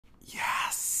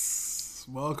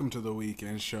Welcome to the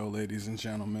weekend show, ladies and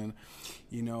gentlemen.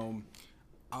 You know,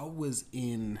 I was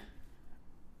in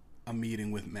a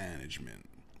meeting with management,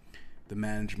 the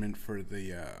management for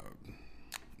the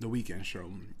weekend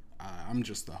show. I'm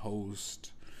just the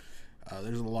host.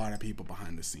 There's a lot of people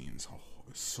behind the scenes. Oh,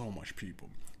 so much people.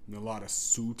 And a lot of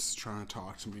suits trying to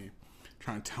talk to me,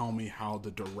 trying to tell me how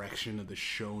the direction of the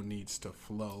show needs to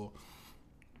flow.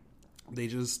 They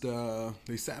just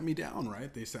they sat me down,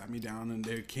 right? They sat me down and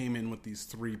they came in with these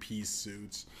 3-piece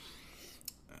suits.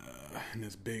 And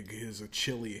is a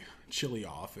chilly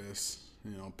office,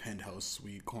 penthouse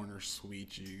suite, corner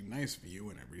suite, nice view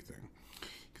and everything. You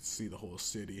could see the whole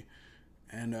city.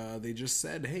 And they just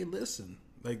said, "Hey, listen,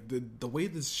 like the way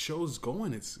this show's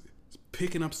going, it's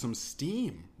picking up some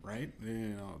steam, right?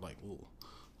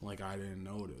 Like I didn't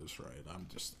notice, right?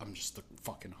 I'm just the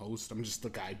fucking host. I'm just the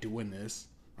guy doing this.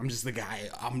 I'm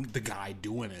the guy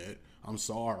doing it. I'm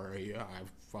sorry. I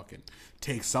fucking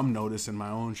take some notice in my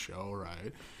own show,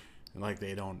 right? Like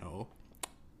they don't know."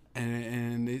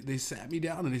 And they sat me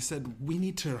down and they said, we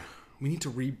need to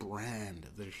rebrand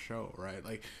the show, right?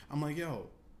 Like I'm like, yo,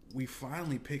 we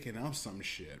finally picking up some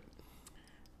shit.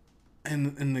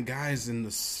 And the guys in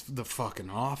the fucking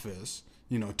office,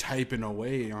 typing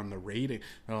away on the rating,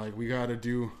 they're like, we gotta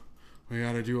do a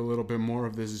little bit more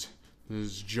of this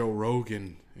Joe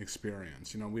Rogan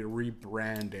experience. We're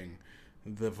rebranding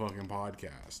the fucking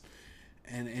podcast.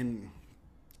 And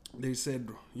they said,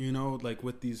 like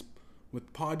with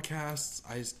podcasts,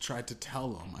 I tried to tell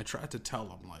them,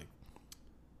 like,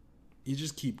 you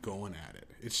just keep going at it.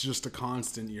 It's just a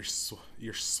constant, you're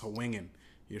swinging.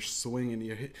 You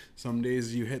hit, some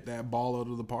days you hit that ball out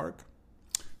of the park.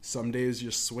 Some days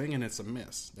you're swinging, it's a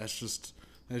miss. That's just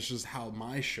how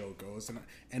my show goes.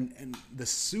 And the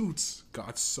suits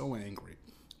got so angry.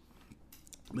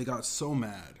 They got so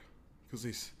mad because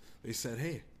they said,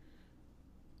 "Hey,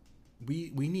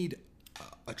 we need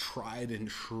a tried and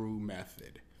true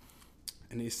method."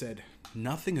 And they said,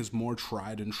 "Nothing is more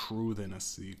tried and true than a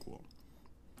sequel."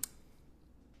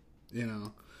 You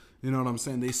know what I'm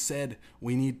saying? They said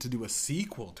we need to do a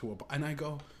sequel to and I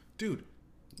go, dude,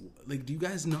 like, do you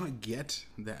guys not get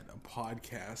that a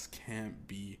podcast can't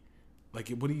be like,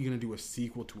 what are you gonna do, a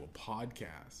sequel to a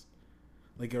podcast?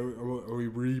 Like, are we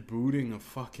rebooting a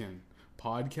fucking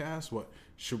podcast? What,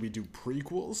 should we do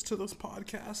prequels to this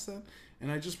podcast then?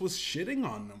 And I just was shitting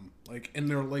on them, like, and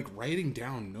they're like writing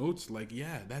down notes, like,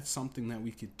 yeah, that's something that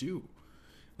we could do,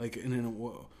 like, and then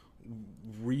we'll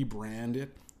rebrand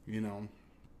it, we'll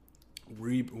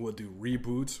do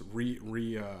reboots,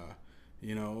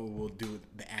 we'll do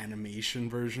the animation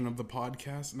version of the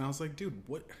podcast. And I was like, dude,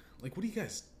 what are you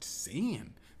guys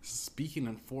saying? Speaking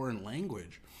in foreign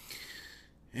language.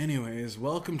 Anyways,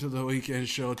 welcome to the weekend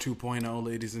show 2.0,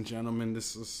 ladies and gentlemen. The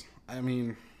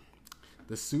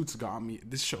suits got me.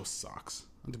 This show sucks.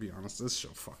 To be honest, this show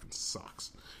fucking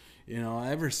sucks.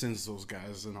 Ever since those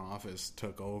guys in office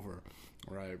took over,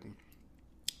 right?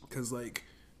 Because, like,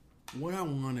 what I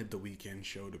wanted the weekend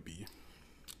show to be,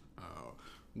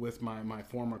 with my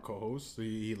former co-host,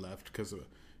 he left because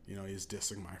he's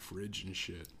dissing my fridge and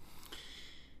shit.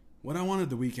 What I wanted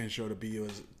the weekend show to be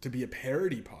was to be a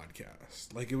parody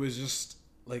podcast. Like, it was just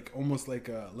like almost like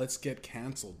a let's get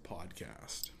canceled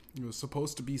podcast. It was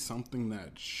supposed to be something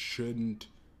that shouldn't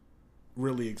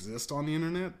really exist on the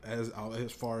internet as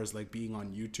far as like being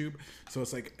on YouTube. So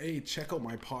it's like, hey, check out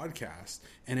my podcast.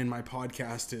 And in my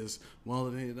podcast is,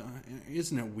 well,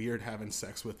 isn't it weird having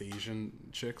sex with Asian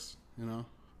chicks?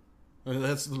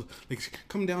 That's like,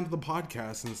 come down to the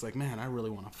podcast and it's like, man, I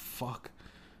really want to fuck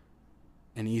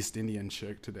an East Indian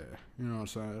chick today. You know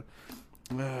what I'm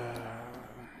saying? You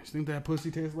think that pussy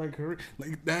tastes like curry?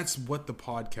 Like, that's what the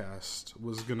podcast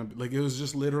was gonna be. Like, it was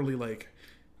just literally like,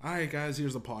 all right, guys,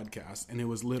 here's a podcast. And it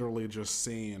was literally just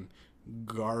saying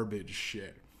garbage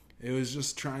shit. It was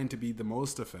just trying to be the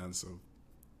most offensive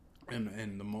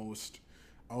and the most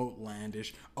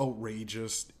outlandish,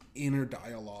 outrageous inner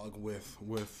dialogue with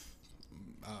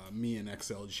me and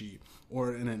XLG,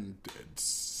 and then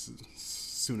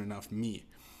soon enough me.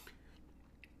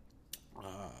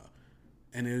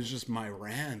 And it was just my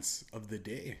rants of the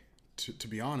day. To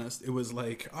be honest, it was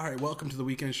like, all right, welcome to the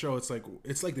weekend show. It's like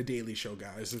the Daily Show,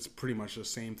 guys. It's pretty much the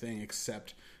same thing,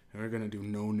 except we're gonna do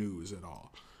no news at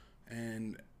all.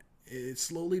 And it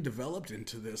slowly developed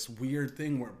into this weird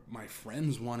thing where my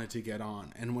friends wanted to get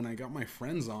on, and when I got my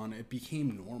friends on, it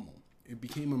became normal. It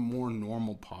became a more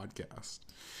normal podcast.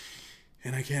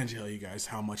 And I can't tell you guys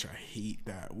how much I hate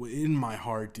that in my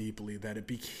heart deeply, that it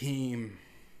became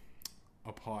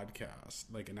a podcast,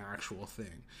 like an actual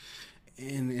thing.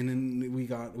 And then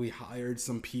we hired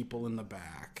some people in the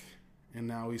back, and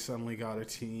now we suddenly got a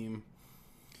team,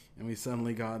 and we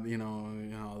suddenly got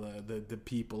the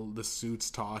people, the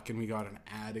suits talking. We got an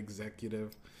ad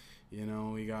executive,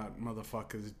 we got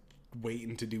motherfuckers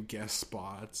waiting to do guest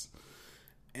spots,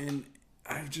 and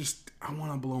I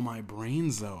want to blow my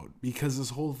brains out, because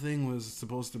this whole thing was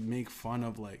supposed to make fun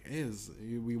of, like,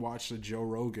 we watched the Joe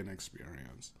Rogan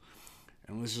Experience,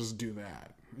 and let's just do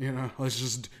that. Let's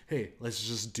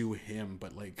just do him,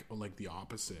 but like the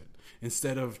opposite.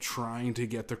 Instead of trying to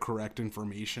get the correct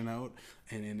information out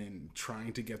and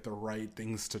trying to get the right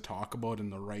things to talk about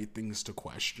and the right things to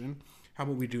question, how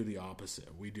about we do the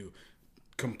opposite? We do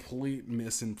complete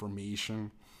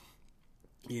misinformation.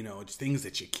 It's things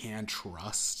that you can't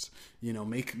trust.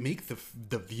 Make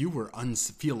the viewer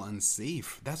feel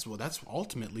unsafe. That's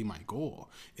ultimately my goal,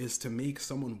 is to make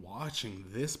someone watching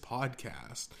this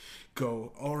podcast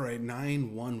go, all right,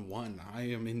 911, I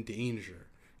am in danger.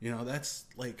 That's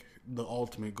like the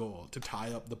ultimate goal, to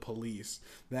tie up the police.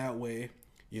 That way,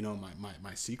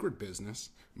 my secret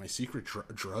business, my secret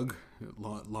drug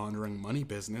laundering money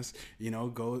business,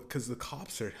 go, because the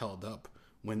cops are held up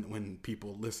when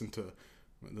people listen to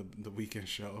the weekend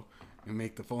show and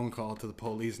make the phone call to the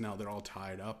police. Now they're all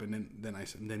tied up, and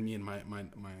then me and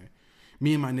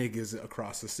my niggas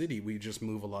across the city, we just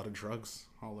move a lot of drugs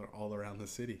all around the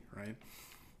city, right?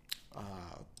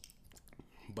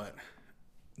 But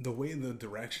the way the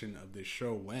direction of this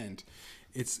show went,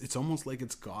 it's almost like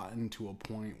it's gotten to a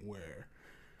point where,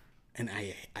 and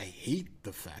I hate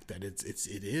the fact that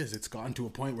it's gotten to a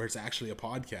point where it's actually a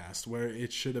podcast, where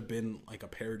it should have been like a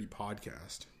parody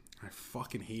podcast. I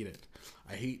fucking hate it.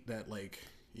 I hate that,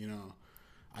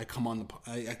 I come on the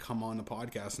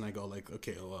podcast and I go like,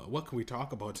 okay, what can we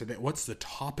talk about today? What's the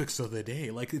topics of the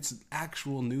day? Like, it's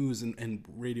actual news and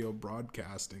radio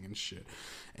broadcasting and shit.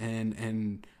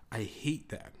 And I hate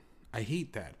that.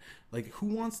 Like, who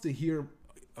wants to hear,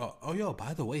 yo,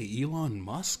 by the way, Elon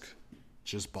Musk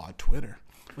just bought Twitter.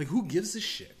 Like, who gives a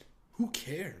shit? Who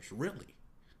cares, really?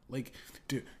 Like,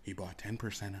 dude, he bought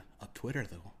 10% of Twitter,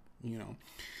 though.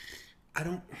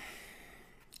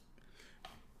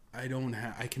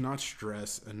 I cannot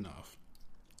stress enough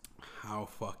how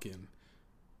fucking,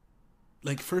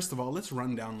 like, first of all, let's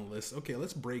run down the list. Okay,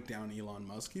 let's break down Elon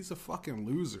Musk. He's a fucking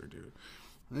loser, dude.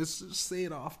 Let's just say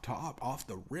it off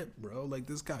the rip, bro. Like,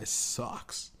 this guy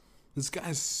sucks. This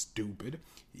guy's stupid,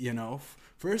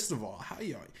 First of all, how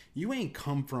you ain't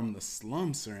come from the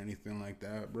slums or anything like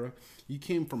that, bro. You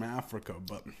came from Africa,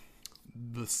 but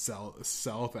the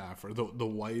South Africa, the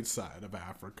white side of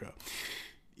Africa.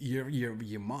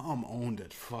 Your mom owned a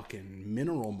fucking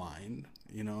mineral mine.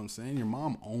 You know what I'm saying? Your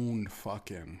mom owned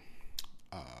fucking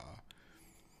a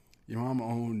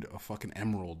fucking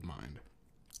emerald mine.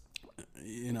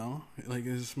 Like,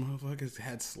 this motherfuckers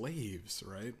had slaves,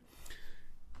 right?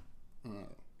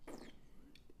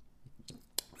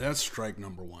 That's strike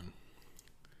number one.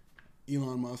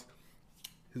 Elon Musk,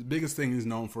 his biggest thing he's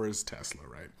known for is Tesla,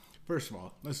 right? First of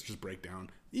all, let's just break down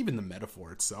even the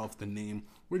metaphor itself, the name.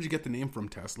 Where'd you get the name from,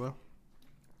 Tesla?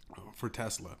 For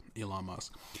Tesla, Elon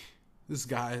Musk. This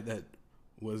guy that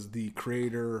was the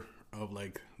creator of,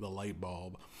 like, the light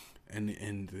bulb and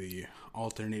the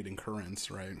alternating currents,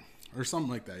 right? Or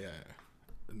something like that, yeah.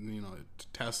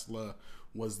 Tesla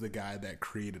was the guy that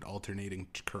created alternating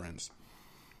currents.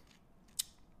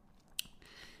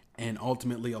 And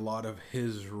ultimately, a lot of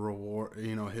his reward,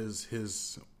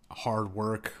 his hard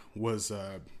work was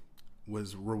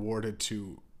rewarded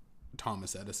to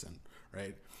Thomas Edison,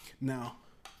 right? Now,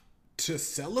 to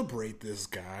celebrate this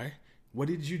guy, what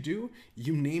did you do?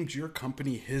 You named your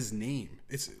company his name.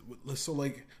 It's so,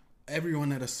 like, everyone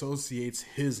that associates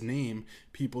his name,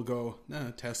 people go,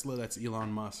 nah, Tesla, that's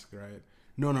Elon Musk, right?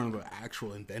 No, the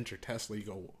actual inventor, Tesla, you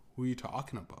go, who are you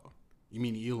talking about? You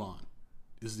mean Elon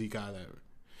is the guy that...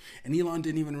 And Elon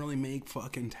didn't even really make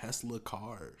fucking Tesla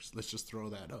cars. Let's just throw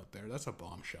that out there. That's a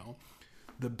bombshell.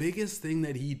 The biggest thing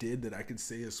that he did that I could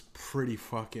say is pretty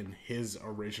fucking his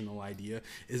original idea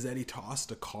is that he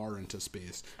tossed a car into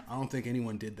space. I don't think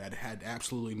anyone did that. It had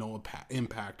absolutely no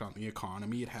impact on the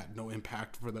economy. It had no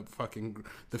impact for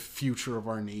the future of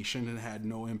our nation. It had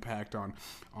no impact on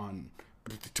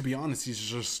to be honest, he's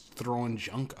just throwing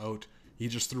junk out. He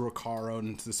just threw a car out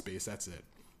into space. That's it.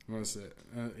 Was it?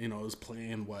 It was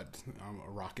playing a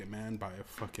Rocket Man by a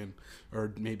fucking,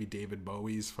 or maybe David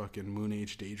Bowie's fucking Moon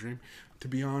Age Daydream. To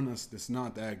be honest, it's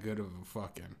not that good of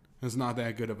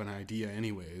an idea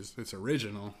anyways. It's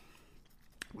original.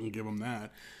 You give him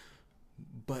that.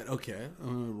 But okay, I'm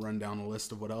gonna run down a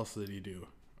list of what else did he do.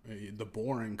 The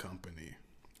Boring Company,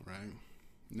 right?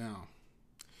 Now,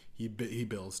 he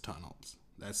builds tunnels.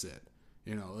 That's it.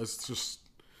 Let's just...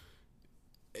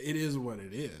 it is what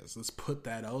it is. Let's put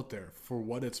that out there. For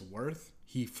what it's worth,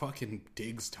 he fucking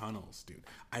digs tunnels, dude.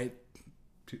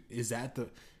 Is that the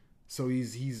so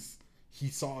he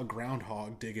saw a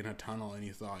groundhog digging a tunnel and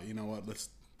he thought, you know what, let's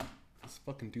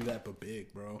fucking do that but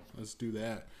big, bro. Let's do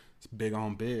that. It's big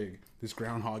on big. This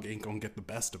groundhog ain't gonna get the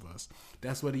best of us.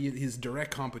 That's what his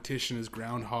direct competition is,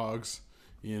 groundhogs,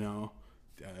 you know.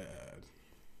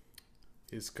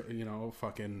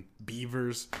 Fucking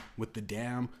beavers with the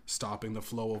dam stopping the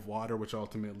flow of water, which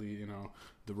ultimately, you know,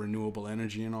 the renewable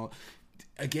energy and all.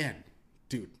 Again,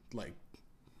 dude, like,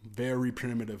 very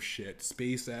primitive shit.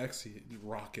 SpaceX,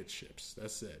 rocket ships.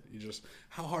 That's it.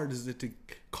 How hard is it to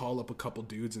call up a couple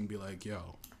dudes and be like,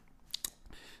 yo,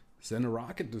 send a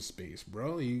rocket to space,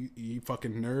 bro? You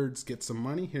fucking nerds, get some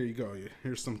money. Here you go.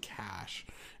 Here's some cash.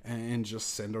 And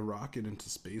just send a rocket into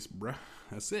space, bro.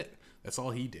 That's it. That's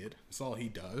all he did. That's all he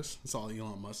does. That's all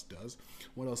Elon Musk does.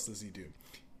 What else does he do?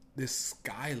 This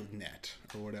Skynet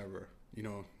or whatever, you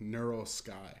know,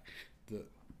 NeuroSky, the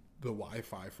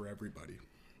Wi-Fi for everybody.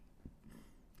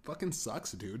 Fucking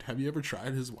sucks, dude. Have you ever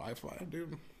tried his Wi-Fi,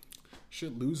 dude?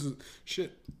 Shit,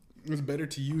 it's better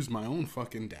to use my own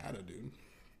fucking data, dude.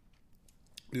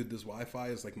 Dude, this Wi-Fi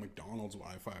is like McDonald's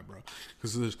Wi-Fi, bro.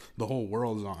 Because the whole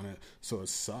world's on it, so it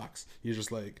sucks. You're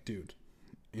just like, dude,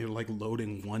 you're like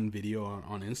loading one video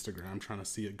on Instagram trying to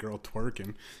see a girl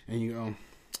twerking, and you go,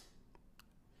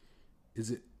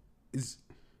 is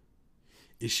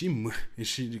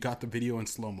she got the video in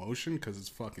slow motion? Because it's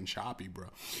fucking choppy, bro.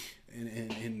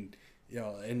 And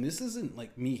yo, and this isn't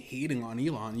like me hating on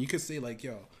Elon. You could say like,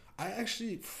 yo, I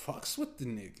actually fucks with the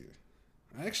nigga.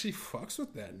 I actually fucks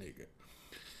with that nigga.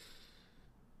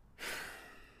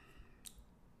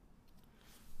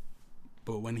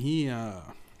 But when he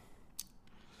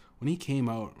came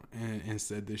out and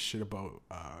said this shit about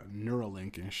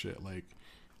Neuralink and shit, like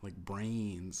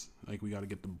brains, like we got to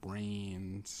get the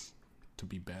brains to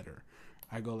be better.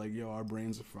 I go like, yo, our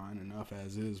brains are fine enough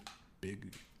as is.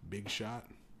 Big shot,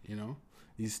 you know.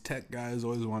 These tech guys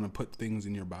always want to put things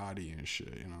in your body and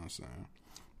shit, you know what I'm saying?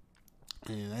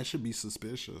 And that should be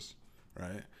suspicious,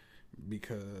 right?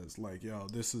 Because like, yo,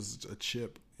 this is a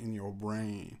chip in your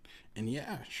brain, and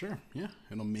yeah, sure, yeah,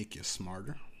 it'll make you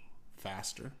smarter,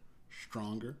 faster,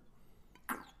 stronger.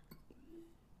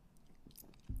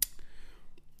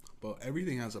 But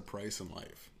everything has a price in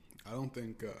life. I don't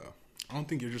think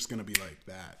you're just gonna be like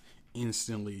that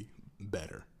instantly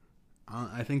better.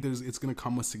 I think it's gonna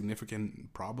come with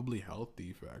significant, probably health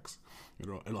defects.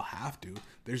 It'll have to.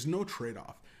 There's no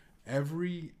trade-off.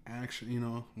 Every action, you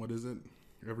know, what is it?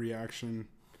 Every action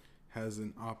has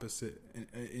an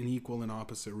equal and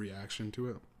opposite reaction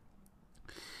to it.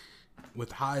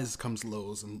 With highs comes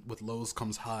lows, and with lows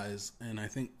comes highs. And I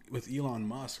think with Elon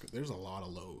Musk, there's a lot of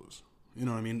lows. You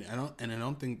know what I mean? I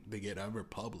don't think they get ever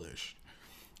published.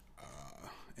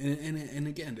 And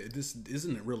again, this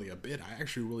isn't really a bit. I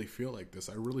actually really feel like this.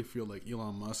 I really feel like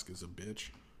Elon Musk is a bitch.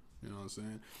 You know what I'm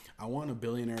saying? I want a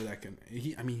billionaire that can.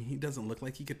 He doesn't look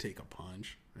like he could take a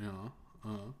punch. You know.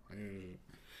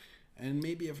 And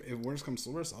maybe if worse comes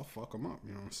to worse, I'll fuck him up.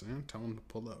 You know what I'm saying? Tell him to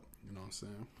pull up. You know what I'm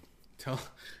saying?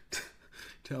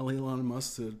 Tell Elon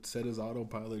Musk to set his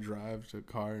autopilot drive to a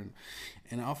car,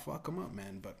 and I'll fuck him up,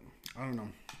 man. But I don't know.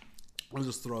 I'll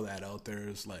just throw that out there.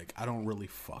 It's like, I don't really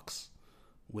fucks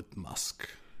with Musk.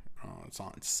 It's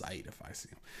on sight if I see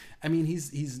him. I mean,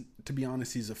 he's to be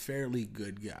honest, he's a fairly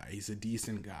good guy. He's a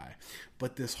decent guy.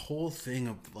 But this whole thing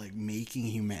of like making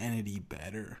humanity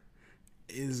better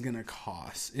is gonna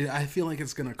cost. I feel like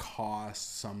it's gonna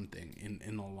cost something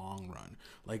in the long run.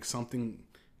 Like something,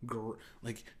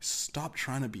 like stop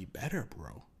trying to be better,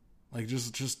 bro. Like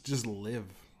just live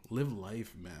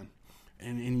life, man.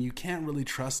 And you can't really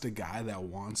trust a guy that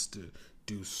wants to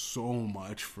do so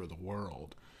much for the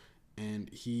world. And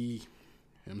he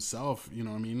himself, you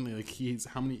know what I mean? Like he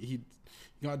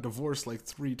got divorced like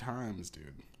 3 times,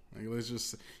 dude. Like let's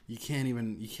just, you can't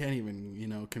even, you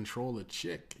know, control a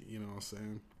chick, you know what I'm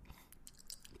saying?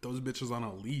 Those bitches on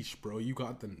a leash, bro. You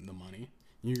got the money.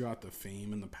 You got the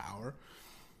fame and the power.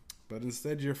 But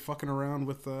instead you're fucking around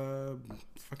with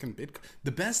fucking Bitcoin.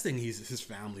 The best thing his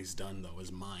family's done though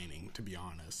is mining, to be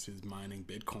honest. He's mining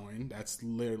Bitcoin. That's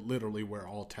literally where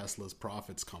all Tesla's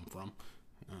profits come from.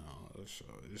 So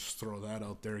just throw that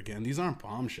out there again. These aren't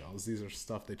bombshells. These are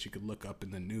stuff that you could look up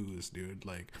in the news, dude.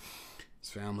 Like, his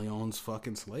family owns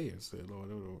fucking slaves.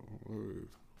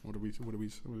 What are we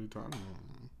talking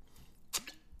about?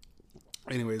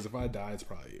 Anyways, if I die, it's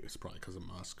probably because of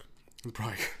Musk. It's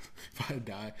probably if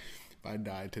I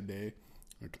die today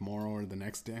or tomorrow or the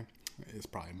next day, It's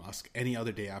probably Musk. Any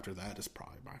other day after that is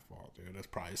probably my fault, dude. That's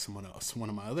probably someone else, one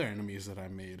of my other enemies that I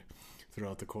made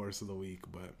throughout the course of the week.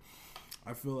 But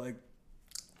I feel like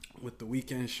with the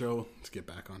weekend show, to get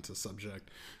back onto the subject,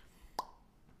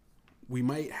 we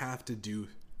might have to do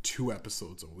 2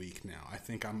 episodes a week now. I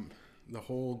think the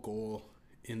whole goal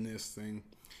in this thing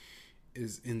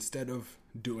is, instead of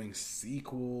doing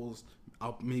sequels,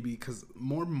 maybe, because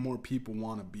more and more people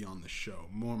want to be on the show.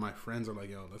 More of my friends are like,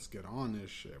 yo, let's get on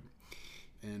this shit.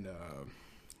 And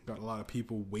got a lot of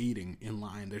people waiting in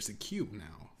line. There's a queue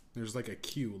now. There's like a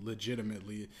queue,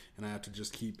 legitimately, and I have to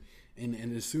just keep. And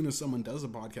as soon as someone does a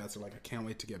podcast, they're like, I can't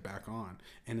wait to get back on.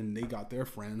 And then they got their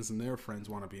friends, and their friends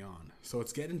want to be on. So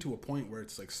it's getting to a point where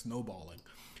it's like snowballing.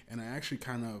 And I actually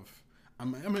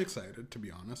I'm excited, to be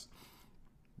honest.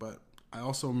 But I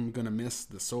also am going to miss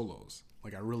the solos.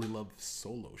 Like, I really love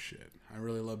solo shit. I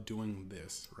really love doing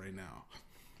this right now.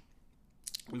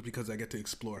 It's because I get to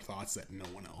explore thoughts that no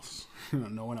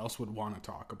one else would want to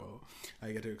talk about.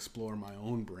 I get to explore my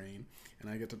own brain, and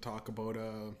I get to talk about,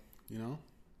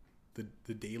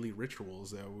 the daily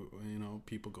rituals that,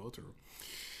 people go through.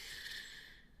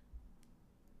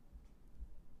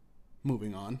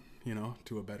 Moving on,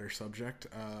 to a better subject.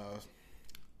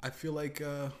 I feel like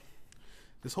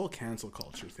this whole cancel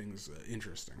culture thing's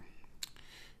interesting,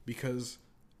 because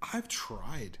I've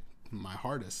tried my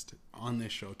hardest on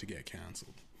this show to get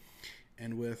canceled.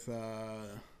 And with,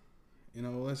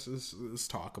 let's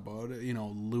talk about it.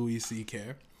 Louis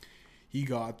C.K., he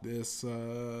got this,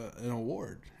 an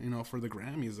award, for the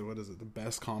Grammys. What is it? The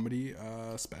best comedy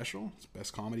special,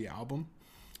 best comedy album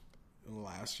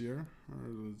last year,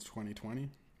 or 2020.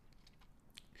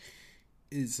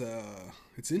 It's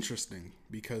interesting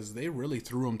because they really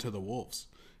threw him to the wolves.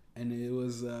 And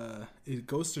it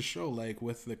goes to show, like,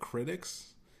 with the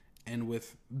critics and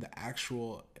with the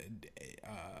actual,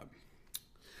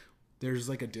 there's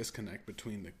like a disconnect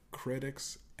between the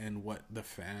critics and what the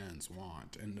fans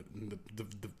want, and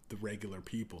the regular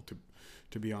people,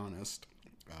 to be honest.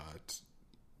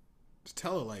 To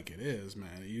tell it like it is,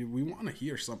 man. We want to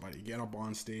hear somebody get up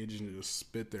on stage and just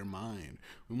spit their mind.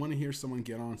 We want to hear someone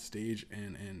get on stage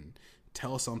and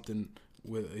tell something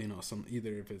with, some,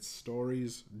 either if it's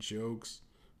stories, jokes,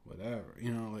 whatever,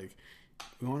 like,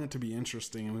 we want it to be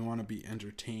interesting and we want to be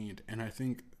entertained. And I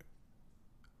think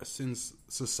since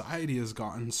society has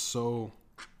gotten so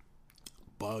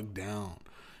bogged down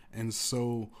and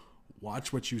so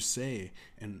watch what you say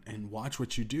and watch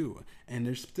what you do, and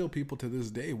there's still people to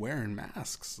this day wearing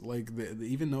masks, like,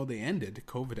 even though they ended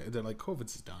COVID, they're like,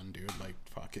 COVID's done, dude, like,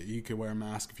 fuck it, you can wear a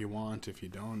mask if you want, if you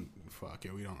don't, fuck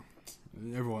it, we don't.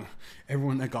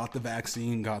 Everyone that got the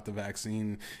vaccine,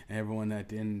 and everyone that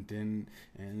didn't,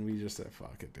 and we just said,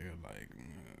 fuck it, dude, like,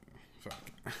 fuck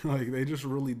it. Like, they just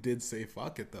really did say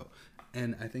fuck it, though.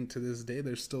 And I think to this day,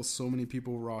 there's still so many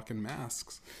people rocking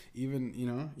masks,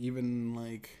 even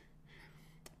like,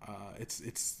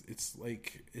 it's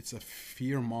like, it's a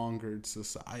fear-mongered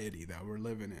society that we're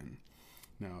living in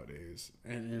nowadays.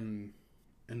 And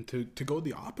to go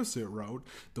the opposite route,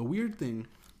 the weird thing,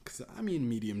 because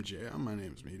Medium J, my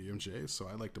name's Medium J, so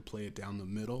I like to play it down the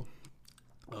middle.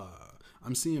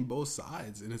 I'm seeing both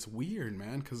sides, and it's weird,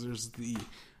 man, because there's the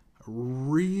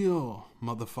real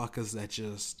motherfuckers that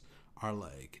just are,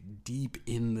 like, deep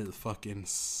in the fucking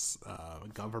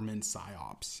government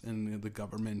psyops and the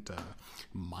government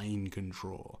mind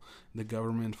control, the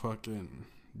government fucking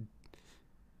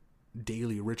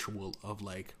daily ritual of,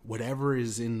 like, whatever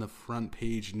is in the front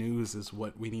page news is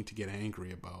what we need to get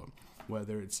angry about.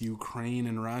 Whether it's Ukraine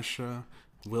and Russia,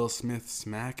 Will Smith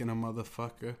smacking a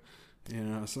motherfucker,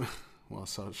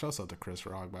 so shouts out to Chris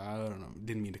Rock, but I don't know,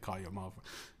 didn't mean to call you a motherfucker.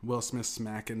 Will Smith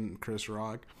smacking Chris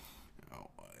Rock,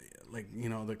 like,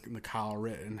 the Kyle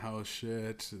Rittenhouse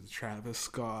shit, the Travis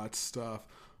Scott stuff,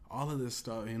 all of this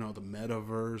stuff, the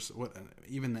metaverse,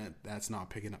 even that's not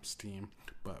picking up steam,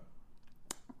 but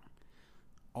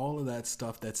all of that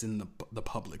stuff that's in the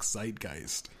public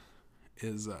zeitgeist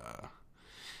is,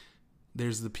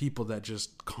 there's the people that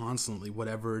just constantly,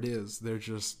 whatever it is, they're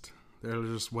just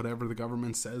whatever the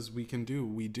government says we can do,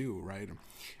 we do, right?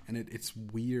 And it's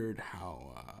weird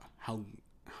how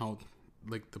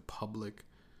like, the public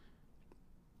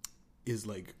is,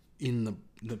 like, in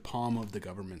the palm of the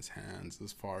government's hands,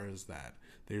 as far as that.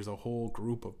 There's a whole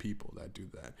group of people that do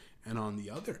that. And on the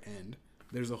other end,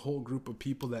 there's a whole group of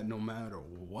people that no matter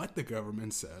what the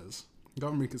government says, the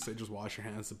government can say, just wash your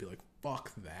hands, and be like,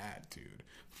 fuck that, dude.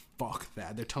 Fuck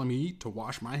that. They're telling me to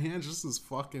wash my hands? This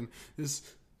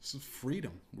is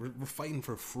freedom. We're fighting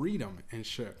for freedom and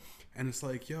shit. And it's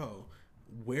like, yo,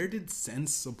 where did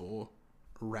sensible,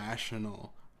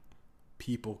 rational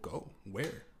people go?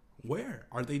 Where? Where?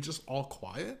 Are they just all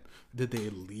quiet? Did they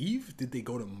leave? Did they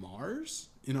go to Mars?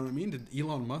 You know what I mean? Did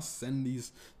Elon Musk send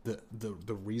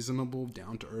the reasonable,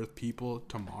 down to earth people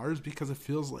to Mars? Because it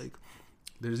feels like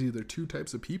there's either two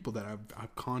types of people that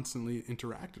I've constantly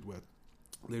interacted with.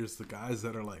 There's the guys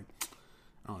that are like,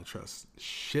 I don't trust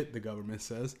shit the government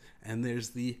says, and there's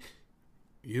the,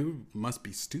 you must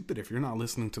be stupid if you're not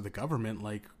listening to the government.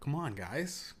 Like, come on,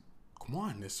 guys, come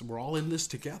on, we're all in this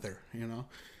together, you know.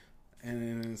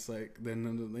 And it's like,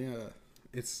 then yeah,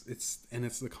 it's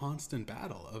the constant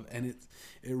battle of, and it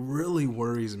really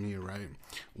worries me, right?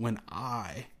 When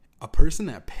a person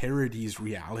that parodies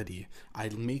reality, I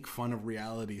make fun of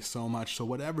reality so much. So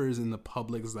whatever is in the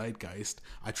public zeitgeist,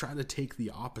 I try to take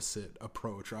the opposite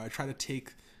approach, or I try to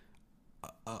take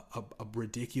a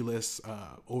ridiculous,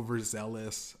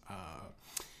 overzealous,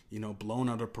 blown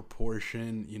out of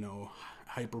proportion,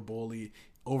 hyperbole,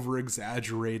 over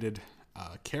exaggerated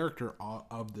character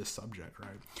of this subject,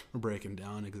 right? We're breaking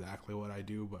down exactly what I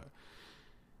do, but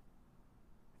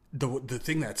the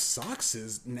thing that sucks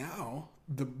is now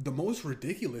the most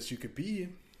ridiculous you could be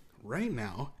right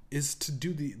now is to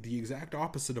do the exact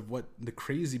opposite of what the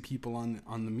crazy people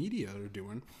on the media are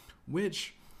doing,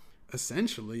 which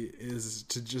essentially is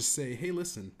to just say, hey,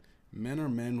 listen, men are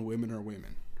men, women are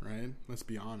women, right? Let's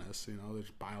be honest,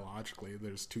 there's biologically,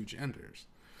 there's two genders.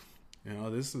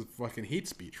 This is fucking hate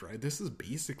speech, right? This is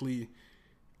basically,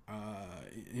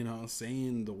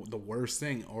 saying the worst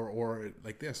thing, or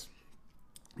like this.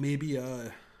 Maybe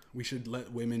we should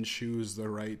let women choose the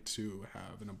right to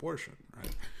have an abortion,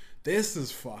 right? This is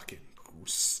fucking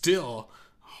still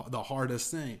the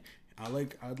hardest thing.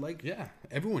 Yeah,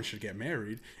 everyone should get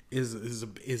married. Is a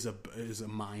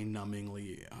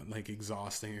mind-numbingly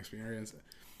exhausting experience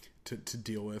to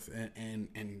deal with,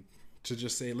 and to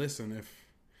just say, listen, if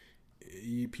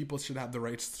people should have the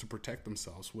rights to protect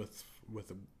themselves with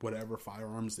whatever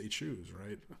firearms they choose,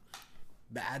 right?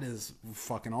 That is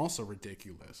fucking also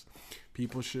ridiculous.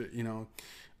 People should,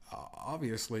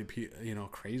 obviously,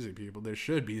 crazy people, there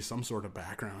should be some sort of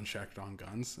background check on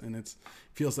guns. And it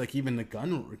feels like even the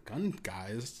gun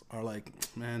guys are like,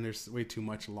 man, there's way too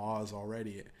much laws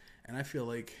already. And I feel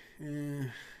like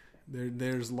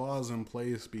there's laws in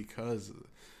place because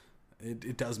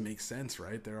it does make sense,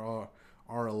 right? There are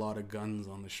a lot of guns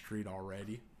on the street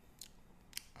already.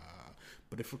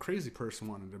 But if a crazy person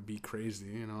wanted to be crazy,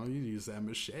 you use that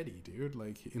machete, dude.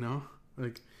 I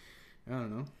don't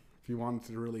know. If you wanted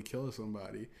to really kill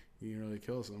somebody, you can really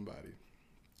kill somebody.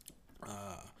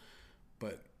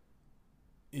 But,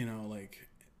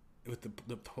 with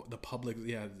the public,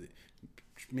 yeah,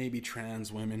 maybe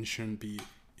trans women shouldn't be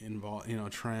involved,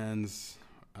 trans,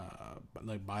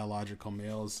 biological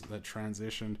males that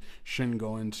transitioned shouldn't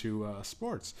go into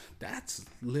sports. That's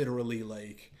literally,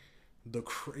 the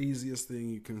craziest thing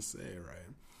you can say,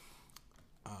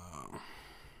 right?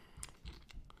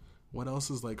 What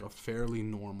else is a fairly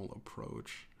normal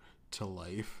approach to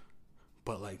life,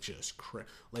 but just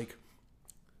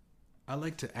I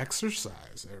like to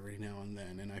exercise every now and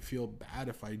then, and I feel bad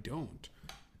if I don't,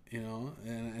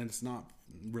 and it's not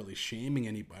really shaming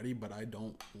anybody, but I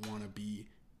don't want to be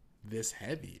this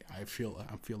heavy. I feel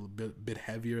a bit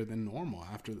heavier than normal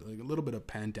after a little bit of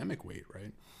pandemic weight,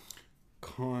 right?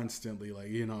 Constantly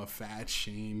fat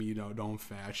shame, don't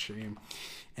fat shame.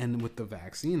 And with the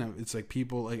vaccine, it's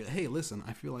people hey, listen,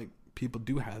 I feel like people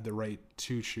do have the right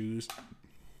to choose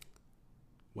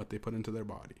what they put into their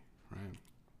body, right?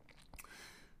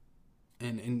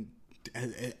 And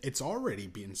it's already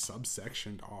being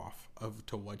subsectioned off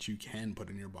to what you can put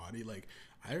in your body.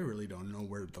 I really don't know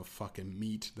where the fucking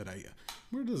meat that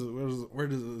where does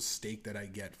the steak that I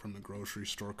get from the grocery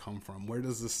store come from? Where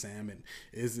does the salmon,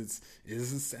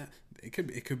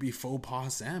 it could be faux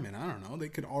pas salmon. I don't know. They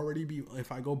could already be,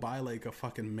 if I go buy a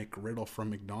fucking McGriddle from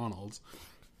McDonald's,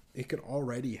 they could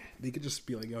just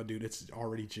be yo, dude, it's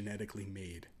already genetically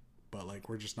made, but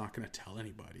we're just not going to tell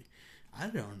anybody. I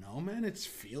don't know, man. It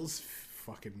feels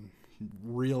fucking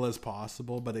real as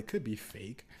possible, but it could be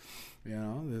fake.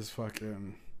 This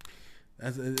fucking...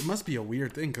 It must be a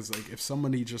weird thing, because if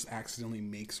somebody just accidentally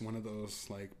makes one of those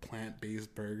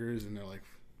plant-based burgers and they're like,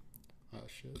 oh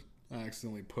shit, I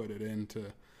accidentally put it into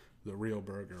the real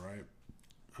burger, right?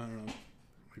 I don't know.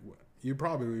 What? You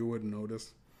probably wouldn't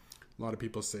notice. A lot of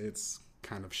people say it's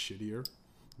kind of shittier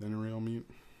than real meat.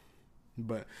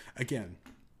 But again,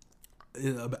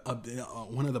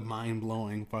 one of the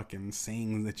mind-blowing fucking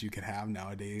sayings that you could have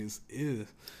nowadays is,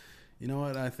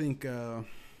 I think I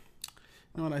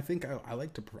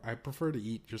prefer to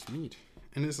eat just meat.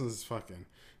 And this is fucking,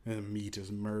 meat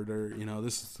is murder. I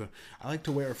like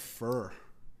to wear fur.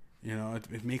 You know,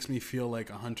 it makes me feel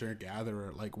like a hunter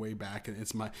gatherer, like way back, and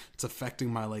it's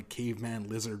affecting my like caveman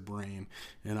lizard brain,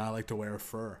 and I like to wear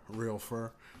fur, real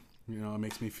fur. You know, it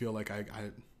makes me feel like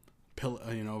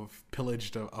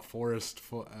pillaged a forest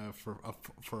for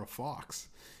a fox,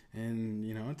 and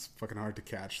you know it's fucking hard to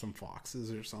catch some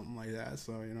foxes or something like that.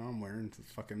 So you know I'm wearing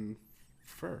fucking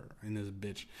fur in this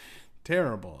bitch.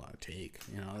 Terrible take.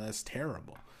 You know that's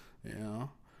terrible.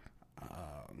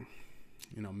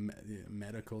 You know,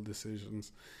 medical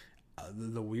decisions.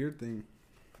 The weird thing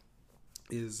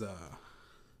is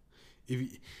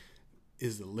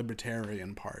is the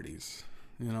libertarian parties.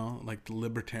 You know, like the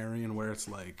libertarian where it's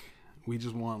like we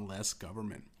just want less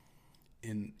government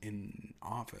in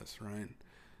office, right?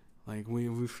 Like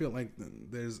we feel like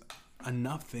there's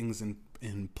enough things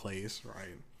in place,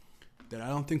 right? That I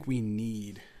don't think we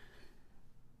need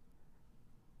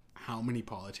how many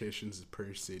politicians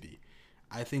per city.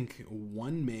 I think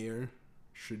one mayor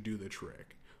should do the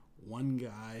trick. One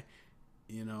guy,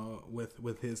 you know,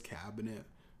 with his cabinet.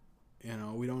 You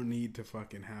know, we don't need to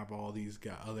fucking have all these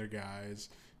other guys.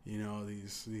 You know,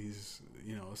 these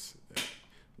you know,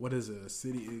 what is it? A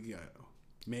city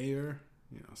mayor.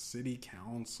 You know, city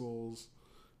councils.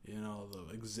 You know,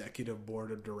 the executive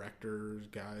board of directors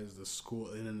guys, the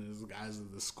school and the guys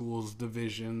of the schools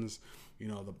divisions. You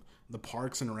know, the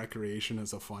Parks and Recreation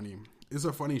is a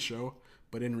funny show,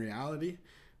 but in reality,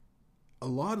 a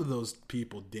lot of those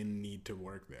people didn't need to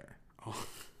work there. Oh.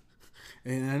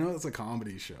 And I know it's a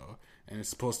comedy show, and it's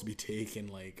supposed to be taken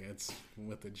like it's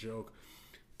with a joke,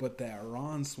 but that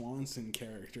Ron Swanson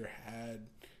character had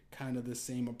kind of the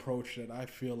same approach that I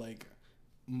feel like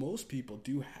most people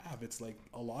do have. It's like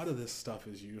a lot of this stuff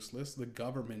is useless. The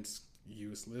government's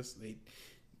useless.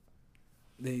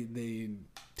 They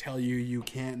tell you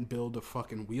can't build a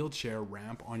fucking wheelchair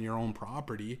ramp on your own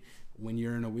property when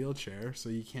you're in a wheelchair, so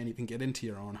you can't even get into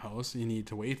your own house. You need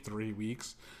to wait 3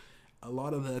 weeks. A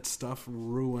lot of that stuff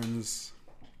ruins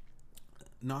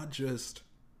not just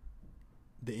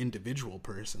the individual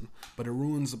person, but it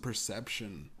ruins the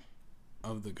perception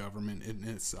of the government in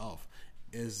itself.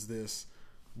 Is this,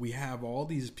 we have all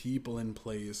these people in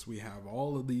place, we have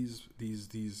all of these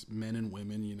men and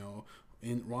women, you know,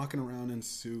 walking around in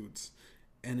suits,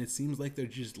 and it seems like they're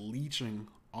just leeching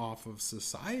off of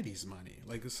society's money.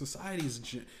 Like society's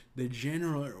they're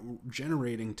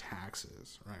generating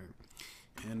taxes, right?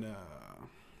 And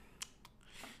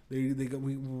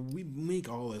we make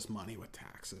all this money with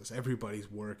taxes.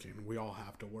 Everybody's working. We all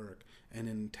have to work, and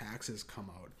then taxes come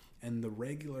out, and the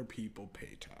regular people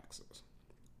pay taxes.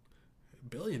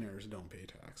 Billionaires don't pay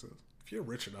taxes. If you're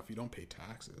rich enough, you don't pay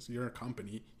taxes. You're a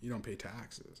company, you don't pay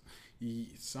taxes.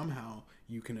 Somehow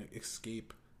you can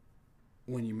escape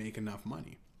when you make enough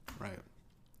money, right?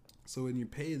 So when you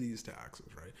pay these taxes,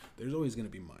 right, there's always going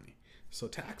to be money. So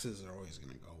taxes are always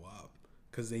going to go up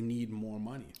because they need more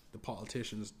money. The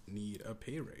politicians need a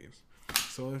pay raise.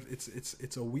 So if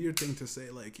it's a weird thing to say,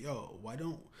 like, yo, why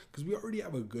don't, because we already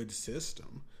have a good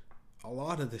system. A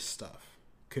lot of this stuff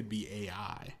could be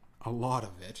AI. A lot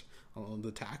of it.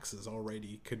 The taxes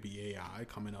already could be AI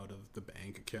coming out of the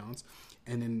bank accounts,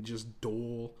 and then just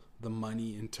dole the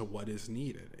money into what is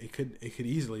needed. It could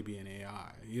easily be an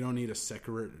AI. You don't need a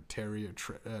secretary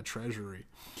of treasury.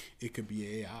 It could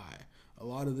be AI. A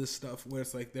lot of this stuff where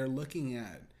it's like they're looking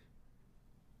at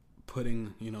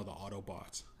putting, you know, the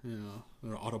Autobots, you know,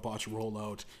 the Autobots roll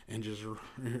out and just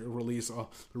release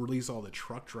all the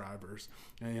truck drivers,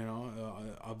 you know,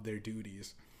 of their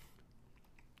duties.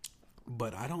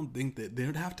 But I don't think that they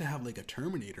would have to have like a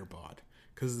Terminator bot,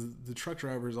 because the truck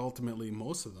drivers ultimately,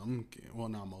 most of them, well,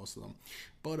 not most of them,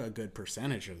 but a good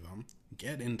percentage of them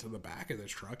get into the back of the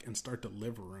truck and start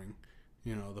delivering,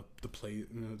 you know, the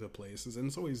places. And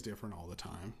it's always different all the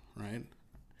time, right?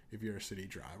 If you're a city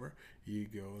driver, you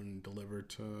go and deliver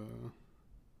to,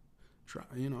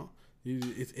 you know,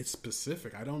 it's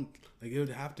specific. I don't like, you'd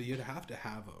have to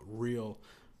have a real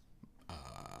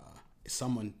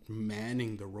someone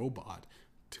manning the robot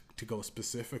to go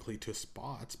specifically to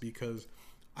spots, because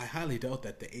I highly doubt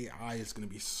that the AI is going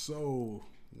to be so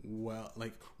well,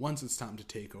 like once it's time to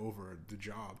take over the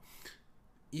job,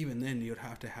 even then you'd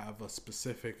have to have a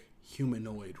specific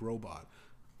humanoid robot,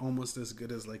 almost as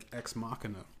good as like Ex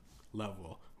Machina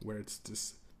level, where it's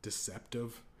just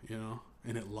deceptive, you know,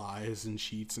 and it lies and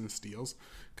cheats and steals,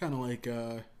 kind of like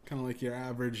your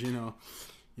average, you know,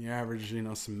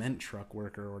 cement truck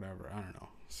worker or whatever. I don't know.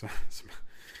 So,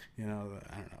 you know,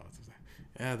 I don't know.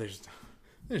 Yeah,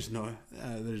 there's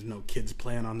no kids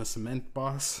playing on the cement,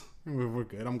 boss. We're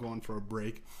good. I'm going for a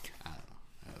break. I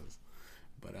don't know.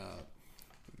 But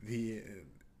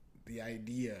the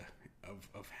idea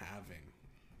of having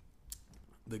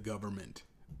the government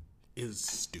is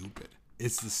stupid.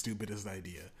 It's the stupidest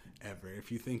idea ever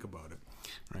if you think about it,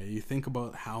 right? You think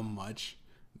about how much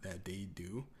that they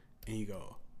do, and you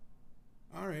go,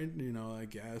 all right, I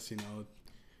guess,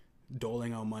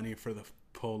 doling out money for the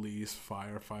police,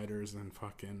 firefighters, and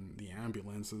fucking the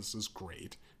ambulances is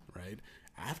great, right?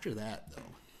 After that,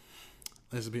 though,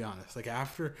 let's be honest. Like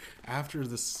after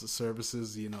the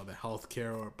services, the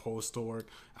healthcare or postal work,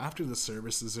 after the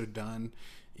services are done,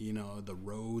 the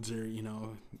roads are,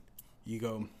 you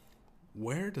go,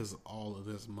 where does all of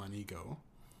this money go?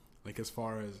 Like as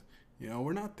far as,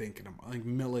 we're not thinking about like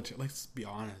military. Let's be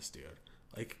honest, dude.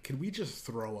 Like, could we just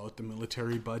throw out the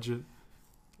military budget?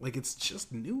 Like, it's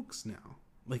just nukes now.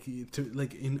 Like,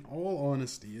 in all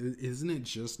honesty, isn't it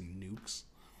just nukes?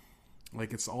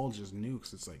 Like, it's all just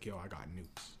nukes. It's like, yo, I got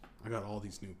nukes. I got all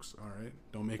these nukes. All right,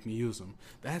 don't make me use them.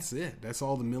 That's it. That's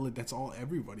all That's all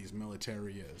everybody's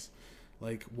military is.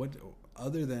 Like, what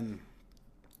other than?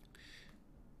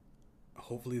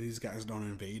 Hopefully, these guys don't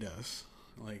invade us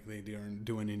like they are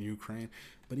doing in Ukraine.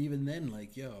 But even then,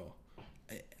 like, yo,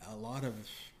 a lot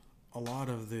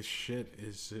of this shit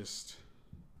is just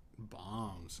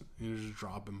bombs. You're just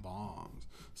dropping bombs.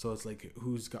 So it's like,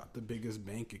 who's got the biggest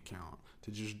bank account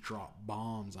to just drop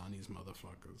bombs on these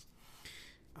motherfuckers?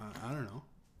 I don't know.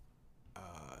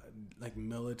 Like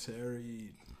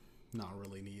military, not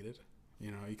really needed.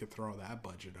 You could throw that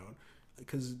budget out.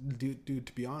 Because, dude,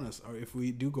 to be honest, if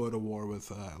we do go to war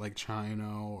with like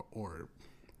China or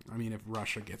if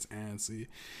Russia gets antsy,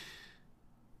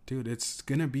 dude, it's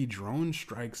gonna be drone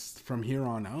strikes from here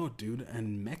on out, dude,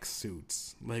 and mech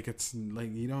suits. Like, it's like,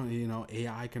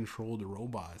 AI controlled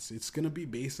robots. It's gonna be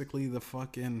basically the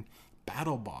fucking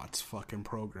BattleBots fucking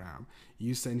program.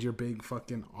 You send your big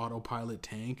fucking autopilot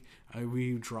tank,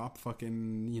 we drop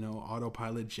fucking,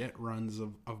 autopilot jet runs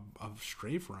of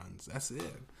strafe runs. That's it.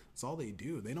 That's all they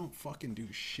do. They don't fucking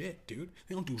do shit, dude.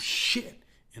 They don't do shit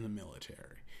in the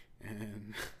military.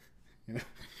 And,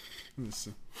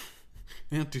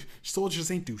 they don't do,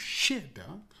 soldiers ain't do shit,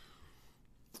 dog.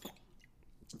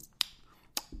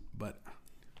 But,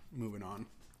 moving on.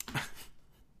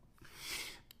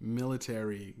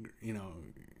 Military,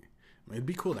 it'd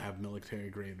be cool to have military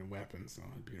grade weapons, so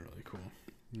it'd be really cool.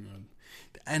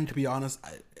 And to be honest,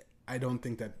 I don't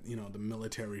think that, the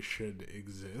military should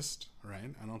exist,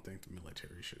 right? I don't think the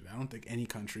military should. I don't think any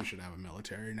country should have a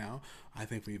military now. I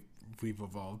think we've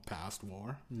evolved past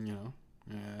war,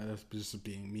 that's just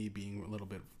being a little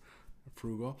bit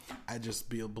frugal. I just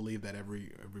believe that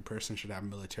every person should have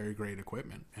military grade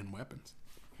equipment and weapons,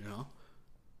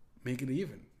 Make it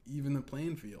even the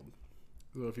playing field.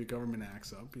 So if your government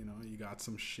acts up, you got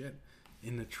some shit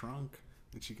in the trunk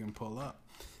that you can pull up.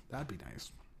 That'd be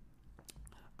nice.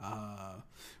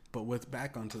 But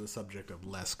back onto the subject of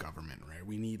less government, right?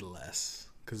 We need less,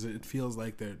 because it feels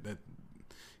like that,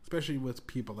 especially with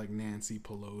people like Nancy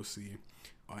Pelosi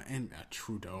and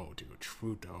Trudeau,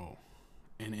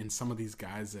 and some of these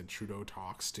guys that Trudeau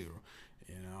talks to,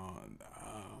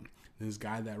 this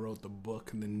guy that wrote the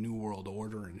book The New World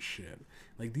Order and shit.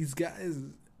 Like, these guys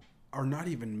are not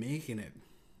even making it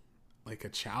like a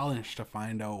challenge to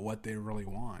find out what they really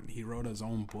want. He wrote his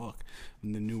own book,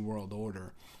 The New World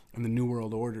Order. And the New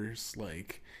World Order's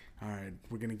like, all right,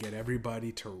 we're going to get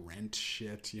everybody to rent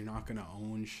shit. You're not going to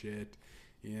own shit.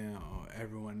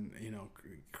 Everyone,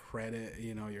 credit,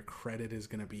 your credit is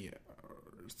going to be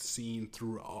seen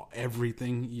through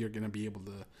everything. You're going to be able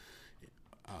to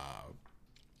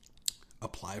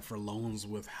apply for loans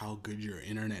with how good your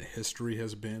internet history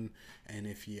has been. And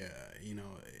if you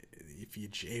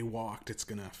jaywalked, it's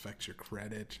going to affect your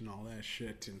credit and all that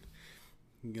shit. And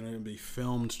you're going to be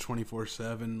filmed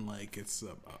 24/7 like it's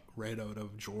right out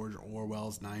of George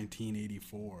Orwell's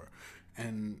 1984.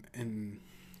 And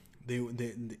they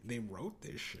wrote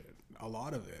this shit, a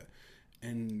lot of it.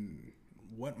 And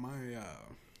what my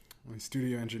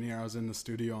studio engineer, I was in the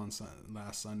studio on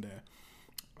last Sunday,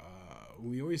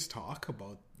 we always talk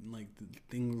about like the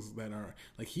things that are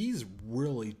like, he's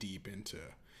real deep into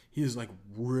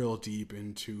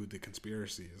the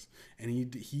conspiracies, and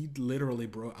he literally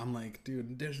I'm like,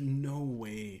 dude, there's no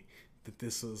way that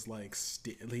this is like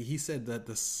he said that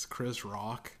this Chris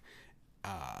Rock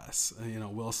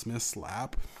Will Smith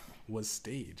slap was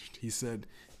staged. He said,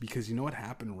 because you know what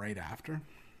happened right after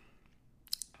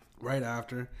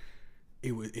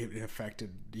it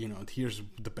affected, here's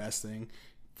the best thing,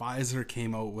 Pfizer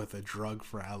came out with a drug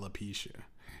for alopecia.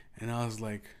 And I was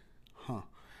like,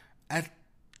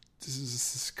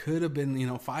 this could have been,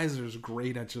 Pfizer's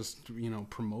great at just,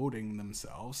 promoting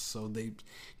themselves. So they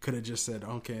could have just said,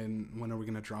 okay, and when are we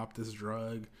going to drop this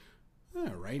drug?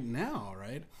 Right now,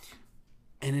 right?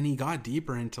 And then he got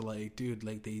deeper into like, dude,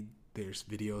 like there's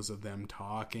videos of them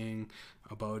talking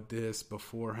about this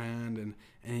beforehand, and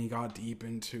he got deep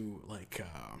into like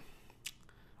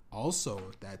also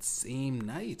that same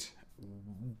night,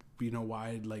 you know,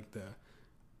 why like the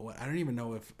what, I don't even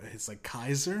know if it's like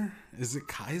Kaiser, is it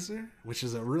Kaiser, which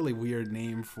is a really weird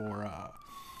name for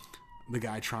the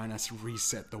guy trying to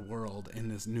reset the world in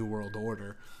this new world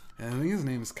order. And I think his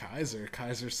name is Kaiser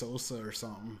Sosa or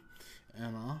something.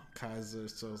 You know, Kaiser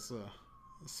Sosa.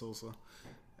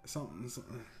 Something.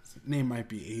 Name might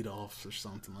be Adolf or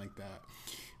something like that.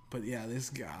 But yeah, this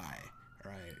guy,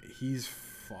 right? He's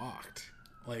fucked.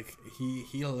 Like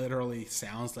he literally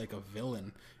sounds like a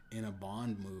villain in a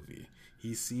Bond movie.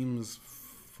 He seems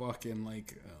fucking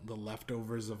like the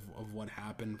leftovers of what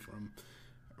happened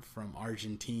from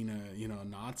Argentina, you know,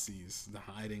 Nazis, the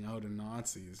hiding out of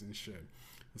Nazis and shit.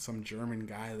 Some German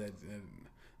guy that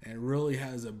really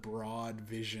has a broad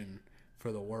vision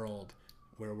for the world,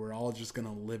 where we're all just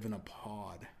gonna live in a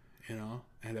pod, you know,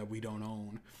 and that we don't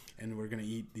own, and we're gonna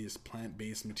eat these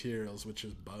plant-based materials, which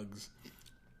is bugs.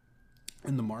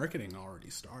 And the marketing already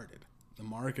started. The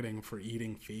marketing for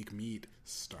eating fake meat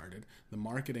started. The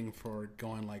marketing for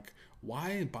going like,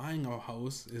 why buying a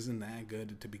house isn't that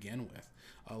good to begin with?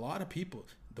 A lot of people,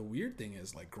 the weird thing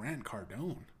is like Grant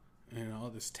Cardone, you know,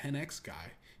 this 10X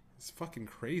guy, it's fucking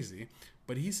crazy.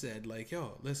 But he said like,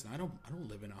 yo, listen, I don't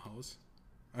live in a house.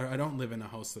 I don't live in a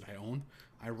house that I own.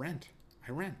 I rent.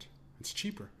 It's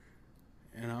cheaper,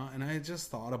 you know. And I just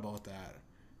thought about that,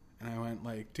 and I went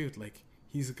like, dude, like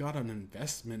he's got an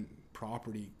investment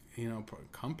property, you know,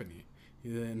 company.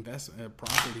 He's a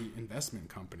property investment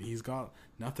company. He's got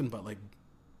nothing but like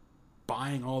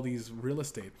buying all these real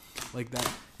estate like that.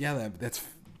 Yeah, that's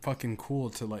fucking cool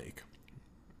to like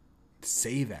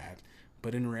say that.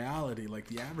 But in reality, like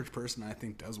the average person, I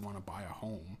think, does want to buy a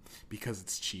home because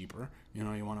it's cheaper. You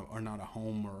know, you want to, or not a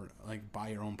home, or like buy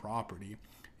your own property,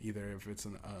 either if it's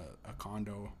a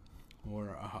condo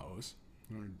or a house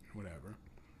or whatever.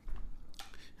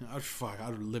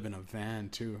 I'd live in a van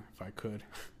too if I could.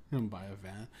 Buy a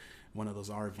van, one of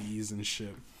those RVs and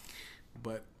shit.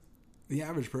 But the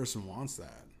average person wants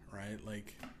that, right?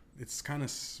 Like, it's kind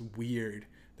of weird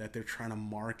that they're trying to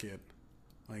market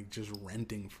like just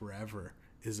renting forever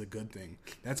is a good thing.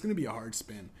 That's going to be a hard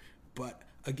spin. But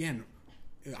again,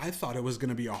 I thought it was going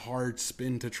to be a hard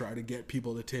spin to try to get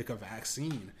people to take a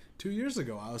vaccine. 2 years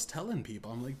ago, I was telling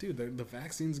people, I'm like, dude, the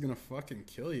vaccine's going to fucking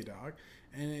kill you, dog.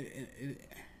 And it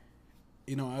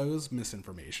you know, I was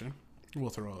misinformation.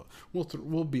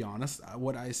 We'll be honest.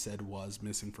 What I said was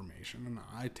misinformation, and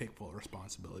I take full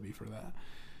responsibility for that.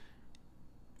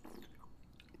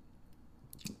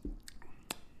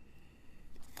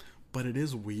 But it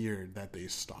is weird that they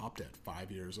stopped at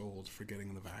 5 years old for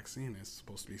getting the vaccine. It's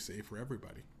supposed to be safe for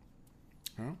everybody.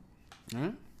 Huh?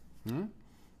 Huh? Huh?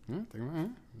 Huh? Think about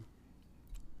it.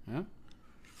 Huh?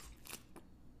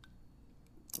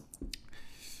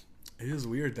 It is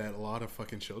weird that a lot of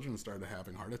fucking children started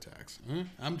having heart attacks. Huh?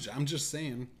 I'm just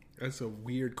saying, that's a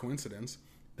weird coincidence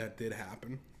that did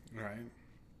happen, right?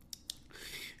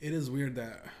 It is weird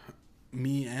that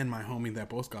me and my homie that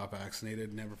both got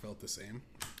vaccinated never felt the same,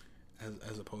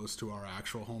 as opposed to our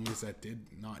actual homies that did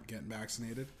not get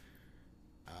vaccinated,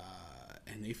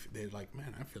 and they're like,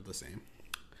 man, I feel the same.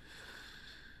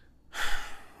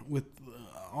 With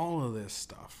all of this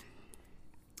stuff,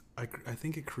 I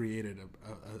think it created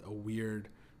a weird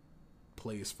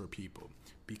place for people,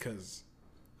 because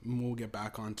we'll get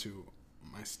back onto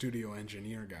my studio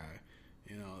engineer guy.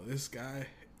 You know, this guy,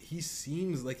 he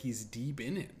seems like he's deep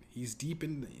in it. He's deep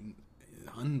in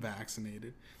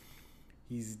unvaccinated.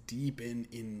 He's deep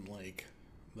in like,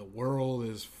 the world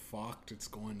is fucked. It's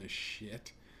going to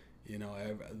shit. You know,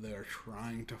 they're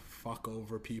trying to fuck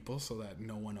over people so that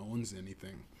no one owns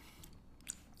anything.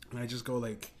 And I just go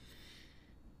like,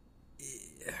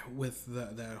 with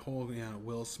that whole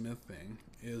Will Smith thing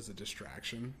is a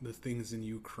distraction. The things in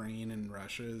Ukraine and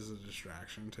Russia is a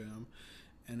distraction to him.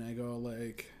 And I go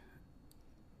like,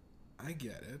 I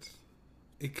get it.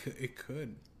 It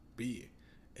could be.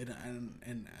 And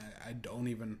I don't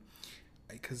even,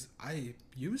 because I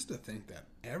used to think that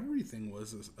everything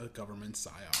was a government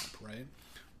psyop, right?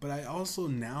 But I also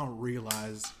now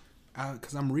realize,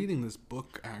 because I'm reading this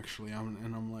book actually,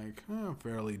 and I'm like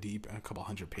fairly deep, a couple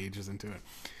hundred pages into it.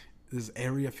 This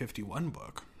Area 51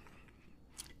 book,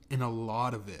 and a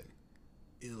lot of it,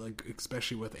 like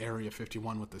especially with Area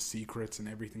 51, with the secrets and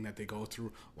everything that they go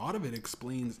through, a lot of it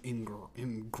explains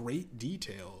in great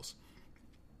details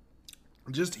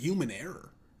just human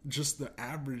error, just the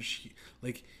average,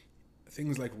 like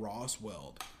things like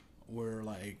Roswell, were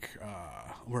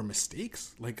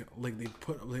mistakes. Like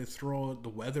they throw the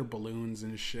weather balloons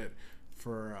and shit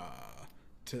for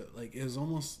to like it was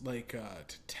almost like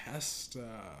to test.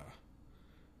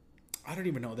 I don't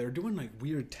even know. They were doing like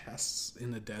weird tests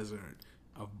in the desert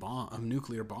of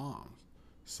nuclear bombs.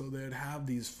 So they'd have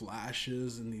these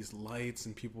flashes and these lights,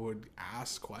 and people would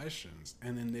ask questions,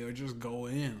 and then they would just go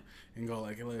in and go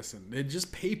like, hey, "Listen," they'd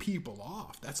just pay people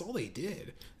off. That's all they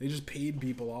did. They just paid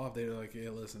people off. They were like, "Hey,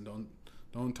 listen,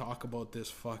 don't talk about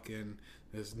this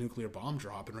nuclear bomb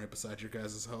dropping right beside your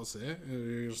guys' house.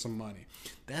 Here's some money."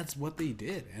 That's what they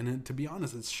did. And to be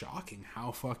honest, it's shocking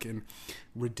how fucking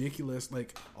ridiculous.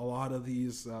 Like a lot of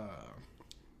these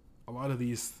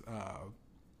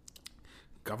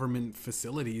government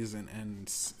facilities and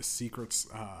secret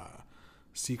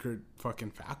fucking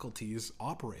faculties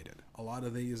operated. A lot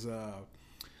of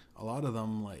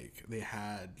them, like, they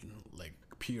had like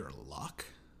pure luck.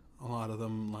 A lot of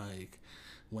them, like,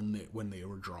 when they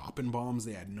were dropping bombs,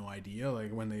 they had no idea.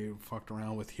 Like when they fucked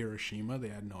around with Hiroshima, they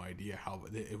had no idea how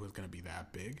it was going to be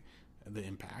that big, the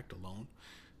impact alone.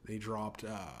 They dropped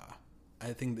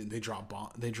I think they dropped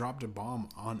a bomb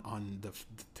on the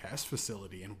test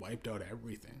facility and wiped out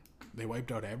everything. They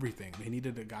wiped out everything. They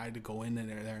needed a guy to go in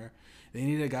there. They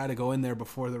needed a guy to go in there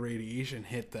before the radiation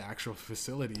hit the actual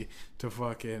facility to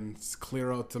fucking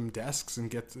clear out some desks and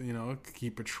get,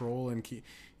 keep patrol and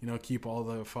keep all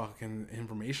the fucking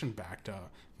information backed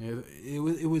up.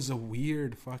 It was a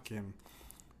weird fucking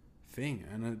thing,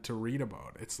 and to read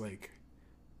about, it's like,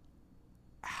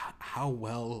 how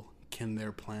well can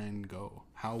their plan go?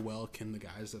 How well can the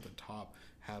guys at the top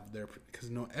have their...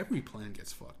 Because every plan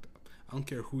gets fucked up. I don't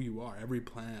care who you are. Every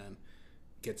plan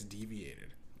gets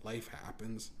deviated. Life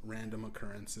happens. Random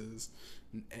occurrences.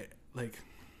 Like,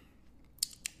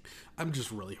 I'm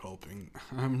really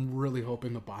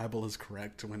hoping the Bible is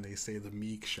correct when they say the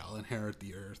meek shall inherit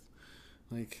the earth.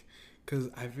 Like, because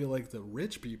I feel like the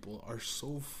rich people are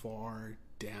so far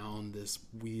down this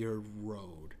weird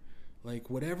road.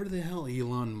 Like, whatever the hell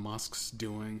Elon Musk's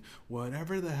doing,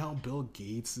 whatever the hell Bill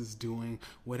Gates is doing,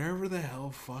 whatever the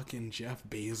hell fucking Jeff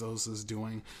Bezos is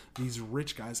doing, these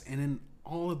rich guys, and then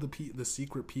all of the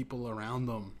secret people around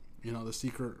them, the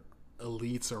secret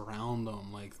elites around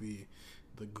them, like the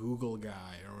Google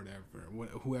guy or whatever,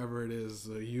 whoever it is,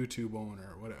 the YouTube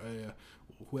owner,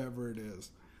 whoever it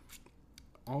is,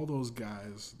 all those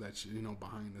guys that,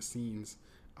 behind the scenes,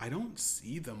 I don't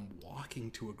see them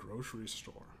walking to a grocery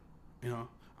store. I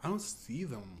don't see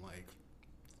them, like,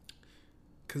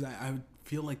 because I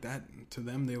feel like that to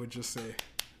them, they would just say,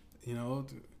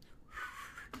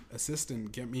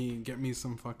 assistant, get me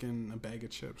some fucking a bag of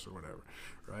chips or whatever,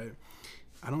 right?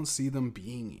 I don't see them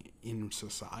being in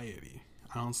society.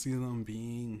 I don't see them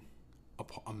being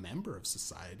a member of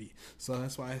society. So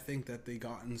that's why I think that they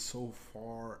gotten so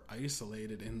far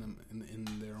isolated in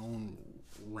their own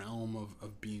realm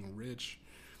of being rich,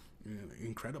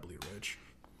 incredibly rich,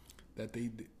 that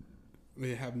they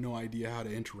have no idea how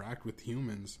to interact with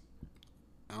humans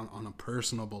on a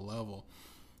personable level.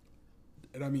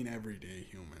 And I mean everyday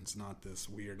humans, not this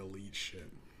weird elite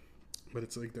shit. But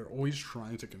it's like they're always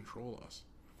trying to control us.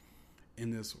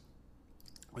 In this,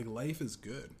 like, life is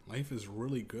good. Life is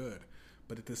really good.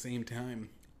 But at the same time,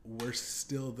 we're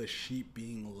still the sheep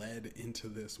being led into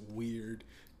this weird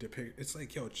depict. It's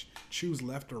like, choose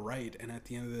left or right. And at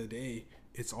the end of the day,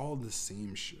 it's all the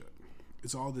same shit.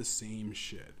 It's all the same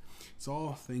shit. It's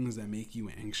all things that make you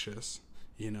anxious.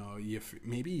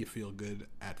 Maybe you feel good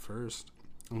at first.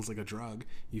 It's like a drug.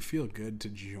 You feel good to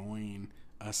join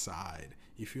a side.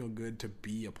 You feel good to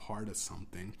be a part of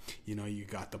something. You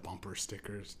got the bumper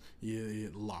stickers.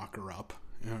 You lock her up,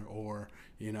 or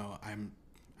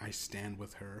I stand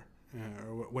with her,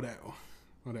 or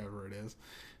whatever it is.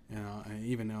 And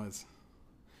even though it's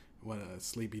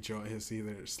Sleepy Joe is,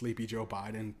 either Sleepy Joe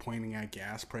Biden pointing at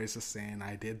gas prices saying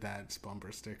I did that, it's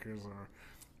bumper stickers,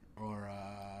 or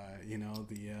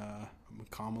the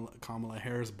Kamala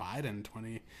Harris Biden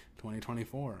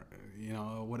 2024,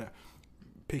 whatever,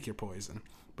 pick your poison.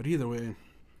 But either way,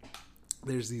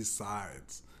 there's these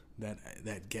sides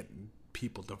that get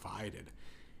people divided,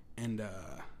 and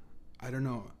I don't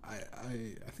know.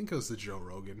 I think it was the Joe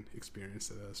Rogan experience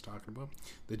that I was talking about.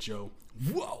 The Joe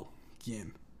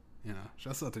again.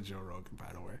 Shouts out to Joe Rogan,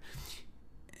 by the way.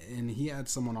 And he had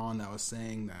someone on that was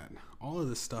saying that all of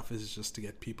this stuff is just to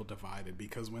get people divided,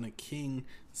 because when a king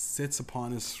sits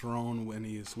upon his throne, when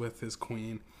he's with his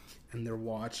queen, and they're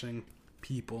watching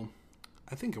people,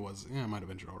 I think it might have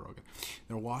been Joe Rogan.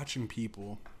 They're watching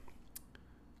people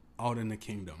out in the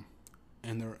kingdom,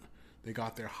 and they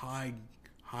got their high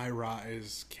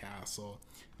rise castle,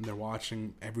 and they're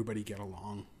watching everybody get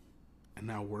along. And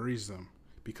that worries them,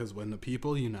 because when the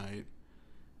people unite,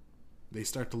 they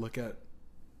start to look at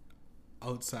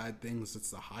outside things.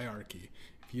 It's the hierarchy.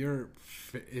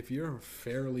 If you're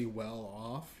fairly well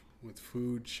off with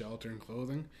food, shelter, and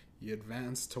clothing, you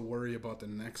advance to worry about the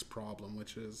next problem,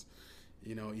 which is,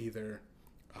 either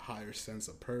a higher sense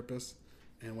of purpose.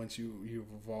 And once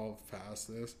you've evolved past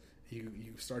this, you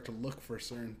start to look for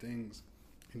certain things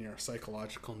in your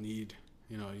psychological need.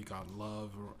 You got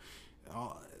love, or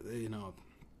I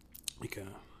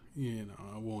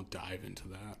won't dive into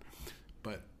that.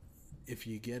 But if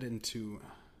you get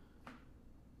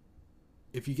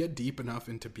deep enough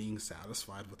into being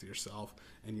satisfied with yourself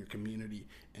and your community,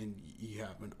 and you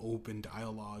have an open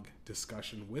dialogue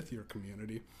discussion with your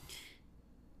community,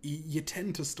 you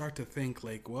tend to start to think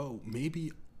like, well,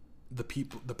 maybe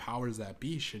the powers that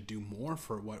be should do more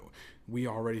for what we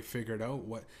already figured out.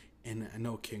 And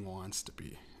no king wants to,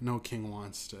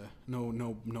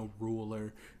 no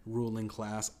ruler, ruling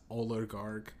class,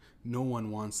 oligarch, no one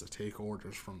wants to take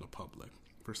orders from the public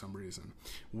for some reason.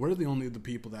 We're the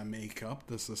people that make up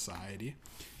the society,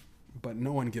 but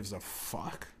no one gives a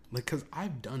fuck. Like, cause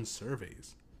I've done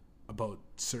surveys about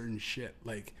certain shit.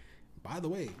 Like, by the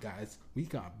way, guys, we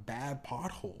got bad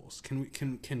potholes.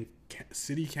 Can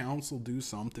city council do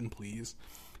something, please?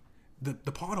 The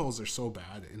potholes are so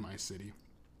bad in my city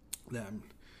that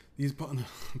these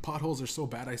potholes are so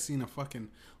bad. I seen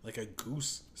a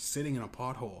goose sitting in a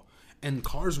pothole, and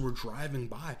cars were driving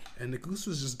by, and the goose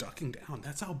was just ducking down.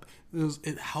 That's how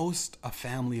it housed a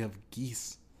family of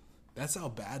geese. That's how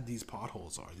bad these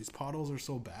potholes are. These potholes are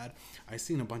so bad. I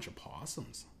seen a bunch of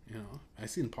possums. I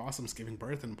seen possums giving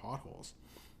birth in potholes.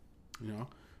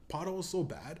 Potholes so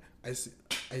bad. I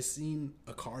seen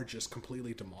a car just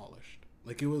completely demolished.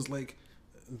 Like, it was like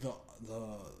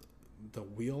the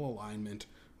wheel alignment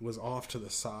was off to the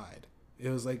side. It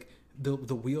was like the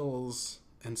wheels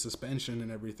and suspension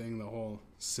and everything, the whole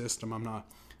system. I'm not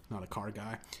a car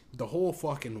guy. The whole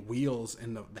fucking wheels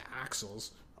and the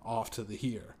axles off to the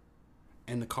here,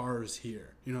 and the car is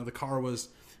here. The car was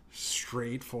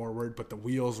straight forward, but the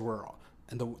wheels were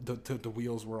the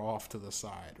wheels were off to the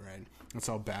side. Right. That's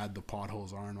how bad the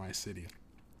potholes are in my city,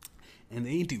 and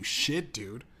they ain't do shit,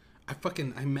 dude.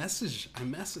 I message.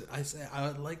 I say I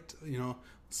would like to,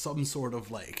 some sort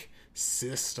of like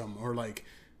system, or like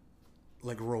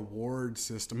reward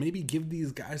system. Maybe give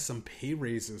these guys some pay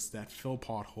raises that fill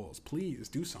potholes. Please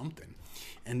do something.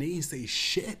 And they didn't say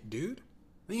shit, dude.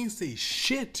 They didn't say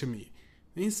shit to me.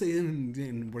 They didn't say,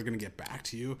 and we're gonna get back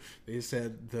to you. They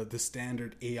said the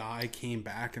standard AI came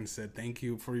back and said, thank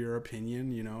you for your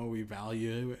opinion. We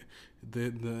value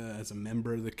the as a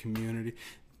member of the community.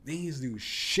 They didn't do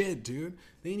shit, dude.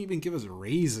 They didn't even give us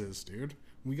raises, dude.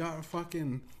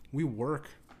 We work.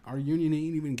 Our union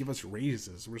ain't even give us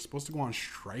raises. We're supposed to go on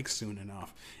strike soon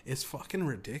enough. It's fucking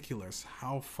ridiculous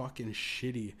how fucking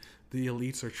shitty the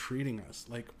elites are treating us.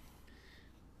 Like,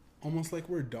 almost like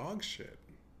we're dog shit,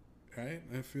 right?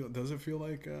 Does it feel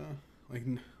like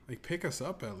pick us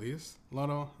up at least? A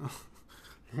lot of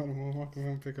motherfuckers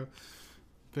want to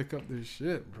pick up this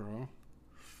shit, bro.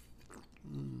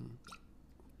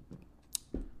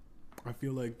 I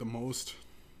feel like the most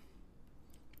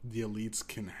the elites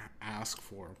can ask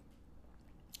for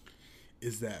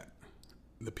is that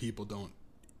the people don't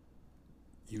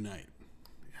unite.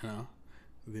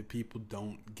 The people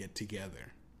don't get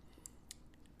together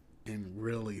and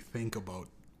really think about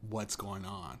what's going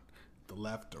on. The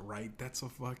left, the right, that's a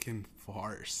fucking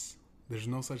farce. There's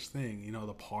no such thing.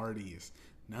 The parties,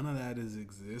 none of that is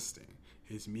existing.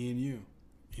 It's me and you,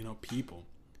 people.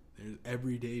 There's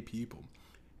everyday people.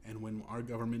 And when our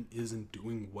government isn't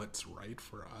doing what's right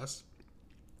for us,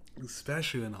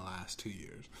 especially in the last 2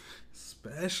 years,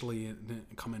 especially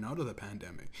coming out of the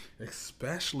pandemic,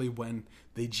 especially when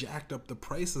they jacked up the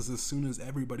prices as soon as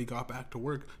everybody got back to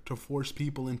work to force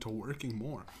people into working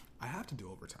more. I had to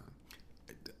do overtime.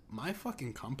 My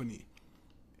fucking company,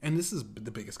 and this is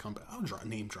the biggest company, I'll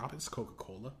name drop it, it's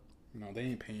Coca-Cola. They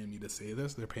ain't paying me to say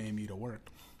this, they're paying me to work.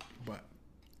 But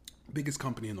biggest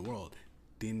company in the world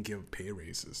didn't give pay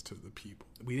raises to the people.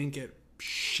 We didn't get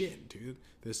shit, dude,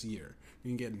 this year. We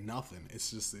didn't get nothing.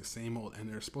 It's just the same old. And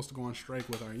they're supposed to go on strike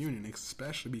with our union,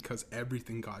 especially because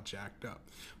everything got jacked up.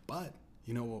 But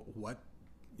you know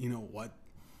what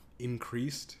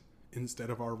increased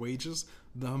instead of our wages?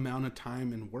 The amount of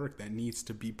time and work that needs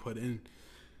to be put in.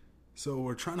 So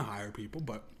we're trying to hire people,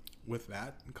 but with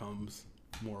that comes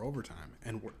more overtime.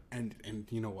 And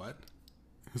you know what?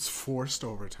 It's forced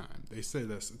overtime. They say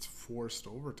this, it's forced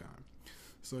overtime.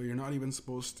 So you're not even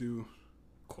supposed to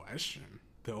question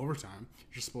the overtime.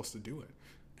 You're supposed to do it.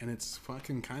 And it's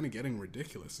fucking kind of getting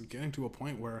ridiculous. It's getting to a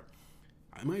point where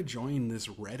I might join this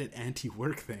Reddit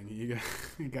anti-work thing.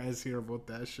 You guys hear about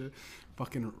that shit?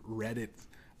 Fucking Reddit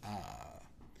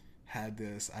had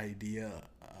this idea,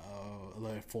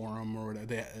 the forum or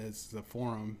whatever. It's the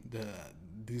forum.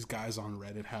 These guys on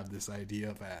Reddit have this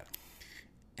idea that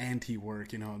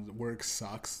anti-work, work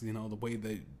sucks. The way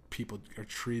that people are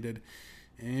treated,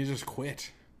 and you just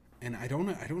quit. And I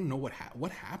don't know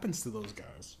what happens to those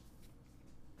guys.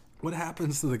 What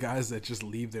happens to the guys that just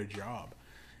leave their job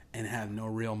and have no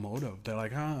real motive? They're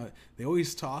like, they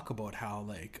always talk about how,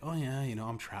 like, oh yeah,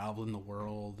 I'm traveling the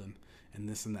world and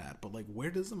this and that. But, like, where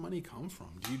does the money come from?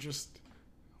 Do you just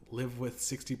live with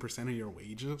 60% of your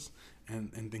wages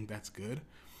and think that's good?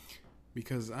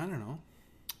 Because, I don't know.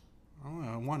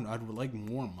 I'd like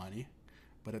more money.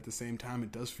 But at the same time,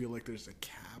 it does feel like there's a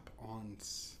cap on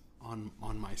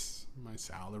my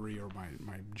salary or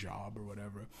my job or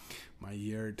whatever, my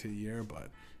year to year. But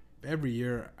every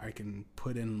year I can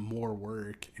put in more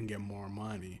work and get more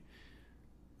money.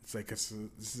 It's like it's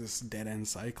this dead end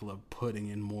cycle of putting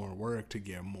in more work to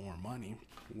get more money,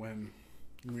 when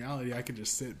in reality I could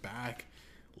just sit back,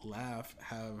 laugh,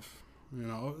 have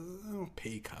a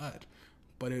pay cut,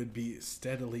 but it would be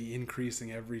steadily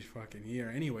increasing every fucking year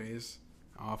anyways,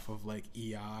 off of like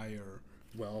EI or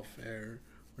welfare,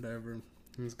 whatever,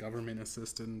 these government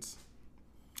assistance,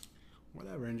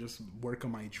 whatever, and just work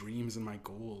on my dreams and my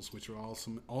goals, which will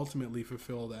also ultimately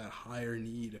fulfill that higher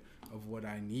need of what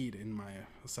I need in my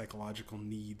psychological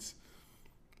needs.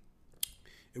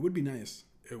 It would be nice.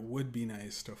 It would be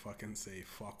nice to fucking say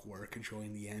fuck work and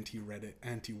join the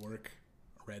anti-work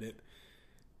Reddit.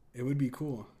 It would be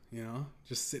cool,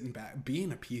 just sitting back,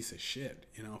 being a piece of shit,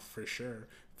 for sure.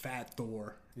 Fat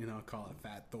Thor, call it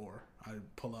Fat Thor.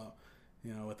 I'd pull up,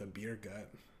 with a beer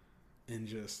gut and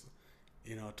just,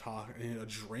 talk,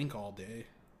 drink all day,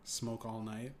 smoke all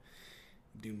night,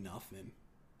 do nothing,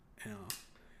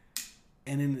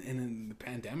 And in the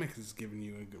pandemic is giving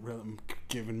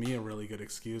me a really good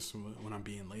excuse when I'm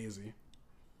being lazy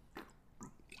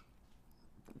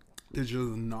to just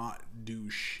not do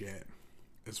shit.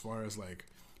 As far as like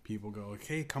people go, like,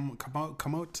 hey, come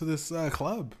out to this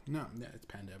club. No, yeah, it's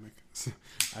pandemic.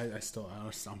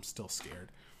 I'm still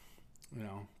scared.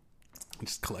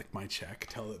 Just collect my check.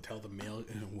 Tell the mail.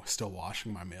 Still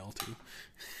washing my mail too.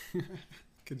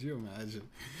 Could you imagine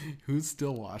who's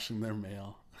still washing their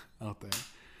mail out there?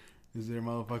 Is there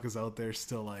motherfuckers out there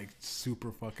still like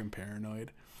super fucking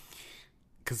paranoid?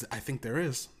 Because I think there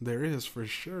is for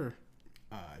sure.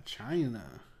 China.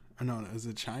 No, is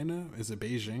it China? Is it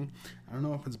Beijing? I don't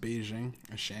know if it's Beijing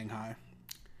or Shanghai.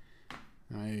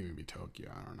 It might even be Tokyo.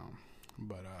 I don't know.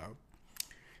 But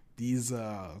these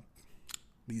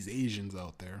Asians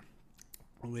out there,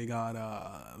 they got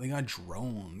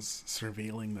drones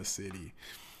surveilling the city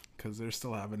because they're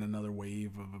still having another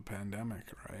wave of a pandemic,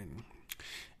 right?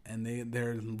 And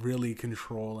they're really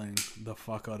controlling the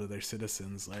fuck out of their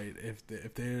citizens. Like if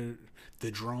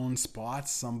the drone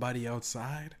spots somebody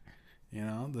outside,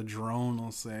 the drone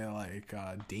will say like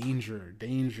danger,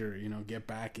 get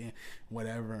back in,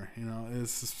 whatever,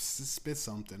 it's spit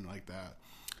something like that.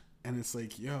 And it's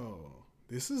like, yo,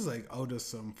 this is like out of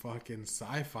some fucking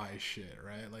sci-fi shit,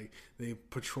 right? Like they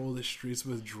patrol the streets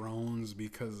with drones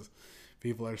because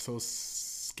people are so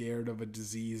scared of a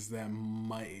disease that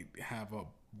might have a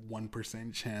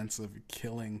 1% chance of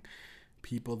killing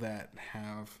people that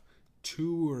have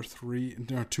two or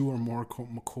more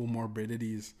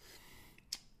comorbidities.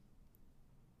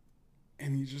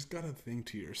 And you just gotta think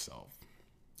to yourself,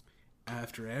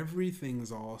 after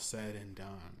everything's all said and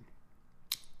done,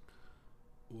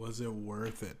 was it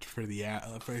worth it for the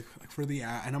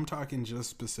and I'm talking just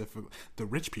specific the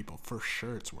rich people? For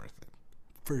sure it's worth it.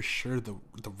 For sure the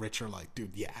rich are like,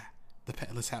 dude, yeah,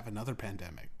 let's have another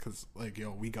pandemic, because like,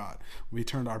 yo, we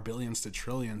turned our billions to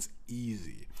trillions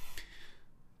easy.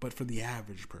 But for the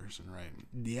average person, right,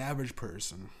 the average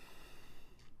person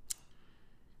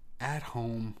at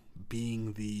home,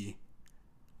 being the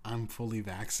I'm fully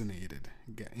vaccinated,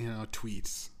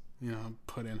 tweets,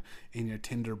 put in your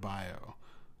Tinder bio,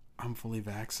 I'm fully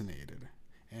vaccinated.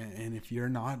 And if you're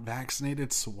not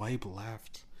vaccinated, swipe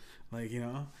left. Like,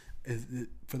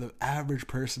 for the average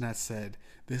person that said,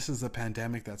 this is a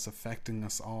pandemic that's affecting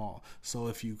us all, so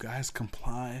if you guys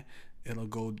comply, it'll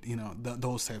go,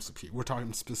 those types of people. We're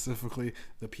talking specifically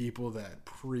the people that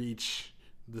preach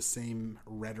the same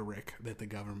rhetoric that the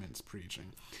government's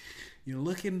preaching. You're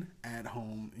looking at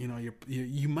home,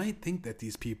 you might think that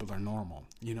these people are normal.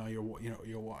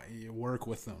 You work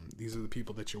with them. These are the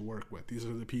people that you work with. These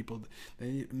are the people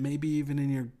that maybe even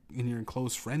in your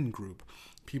close friend group,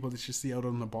 people that you see out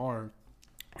on the bar,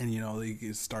 And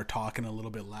they start talking a little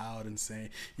bit loud and say,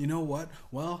 you know what,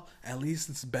 well, at least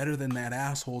it's better than that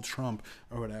asshole Trump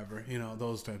or whatever.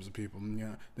 Those types of people.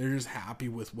 They're just happy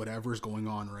with whatever's going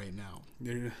on right now.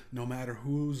 No matter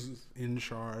who's in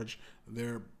charge,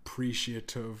 they're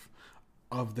appreciative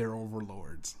of their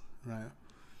overlords, right?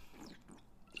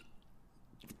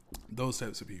 Those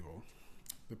types of people,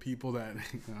 the people that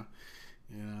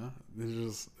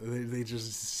they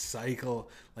just cycle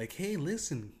like, hey,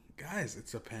 listen, guys,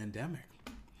 it's a pandemic.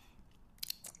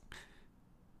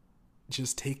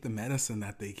 Just take the medicine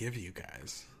that they give you,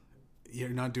 guys. You're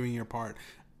not doing your part.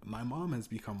 My mom has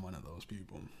become one of those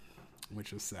people,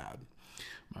 which is sad.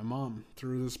 My mom,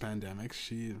 through this pandemic,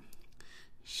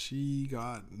 she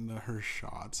got her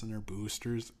shots and her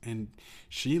boosters, and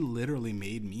she literally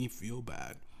made me feel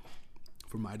bad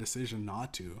for my decision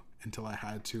not to, until I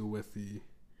had to with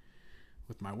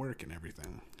my work and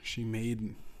everything. She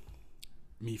made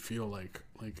me feel like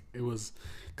it was,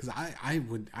 because I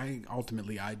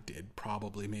ultimately did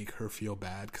probably make her feel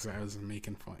bad, because I was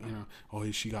making fun, oh,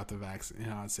 she got the vaccine.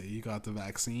 I'd say, you got the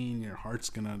vaccine, your heart's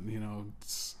gonna,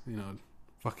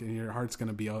 fucking, your heart's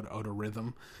gonna be out of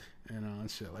rhythm, and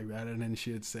shit like that. And then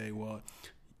she'd say, well,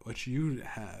 what you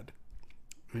had,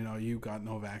 you got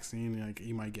no vaccine, like,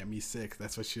 you might get me sick.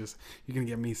 That's what she was, you're gonna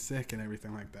get me sick and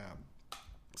everything like that.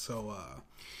 So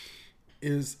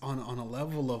is on a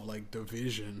level of like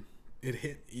division, it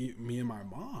hit me and my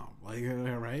mom, like,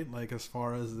 right, like, as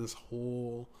far as this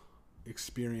whole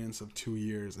experience of 2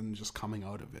 years and just coming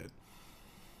out of it.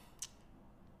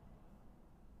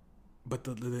 But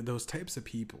those types of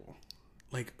people,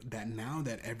 like, that, now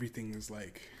that everything is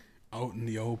like out in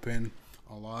the open,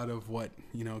 a lot of what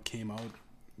came out,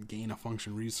 gain of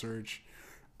function research,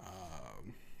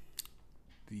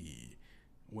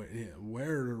 where it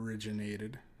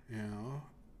originated,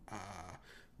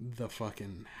 the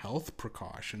fucking health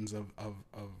precautions of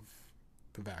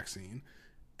the vaccine,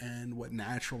 and what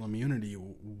natural immunity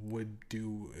would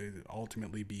do,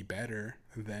 ultimately be better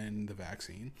than the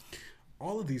vaccine.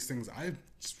 All of these things I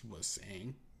was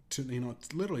saying to,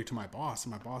 literally to my boss,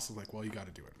 and my boss is like, well, you got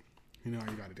to do it. You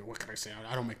got to do it. What can I say?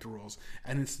 I don't make the rules.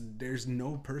 And there's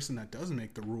no person that doesn't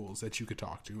make the rules that you could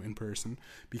talk to in person,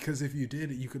 because if you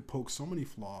did, you could poke so many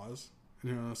flaws,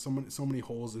 so many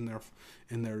holes in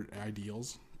their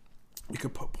ideals. You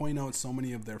could point out so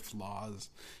many of their flaws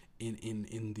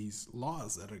in these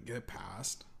laws that get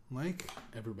passed. Like,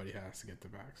 everybody has to get the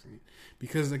vaccine,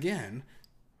 because again,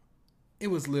 it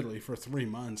was literally for 3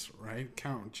 months, right?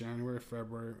 Count January,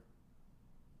 February,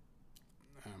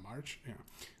 March, yeah.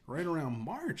 Right around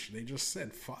March, they just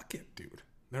said, fuck it, dude.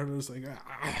 They're just like,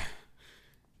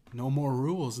 no more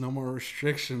rules, no more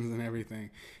restrictions and everything.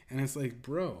 And it's like,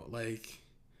 bro, like,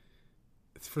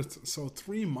 so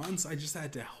 3 months I just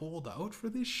had to hold out for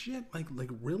this shit? Like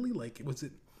really? Like, was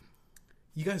it,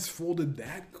 you guys folded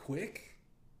that quick?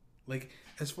 Like,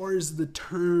 as far as the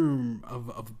term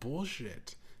of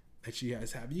bullshit that you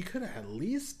guys have, you could have at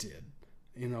least did,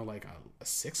 like a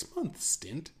 6-month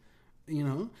stint.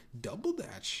 Double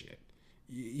that shit.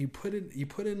 You put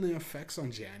in the effects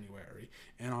on January,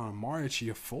 and on March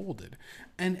you folded.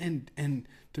 And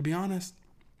to be honest,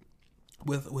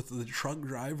 with the truck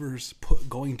drivers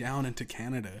going down into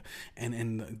Canada,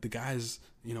 and the guys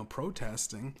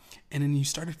protesting, and then you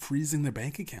started freezing their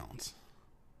bank accounts.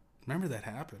 Remember that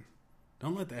happened.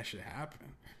 Don't let that shit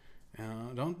happen.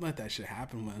 Don't let that shit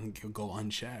happen when you go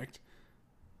unchecked.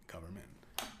 Government,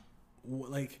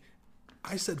 like,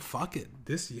 I said, fuck it.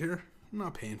 This year, I'm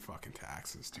not paying fucking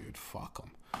taxes, dude. Fuck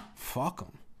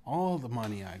them. All the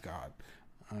money I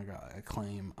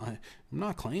claim. I'm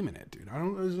not claiming it, dude.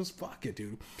 Just fuck it,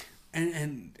 dude.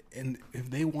 And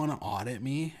if they want to audit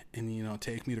me and,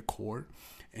 take me to court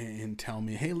and tell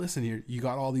me, hey, listen, you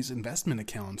got all these investment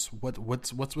accounts.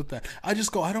 What's with that? I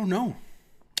just go, I don't know.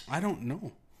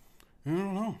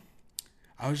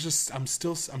 I'm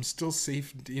still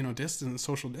safe,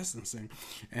 social distancing,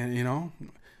 and,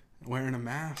 wearing a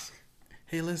mask.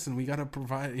 Hey, listen, we got to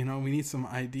provide, we need some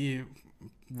ID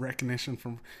recognition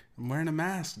from, I'm wearing a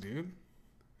mask, dude.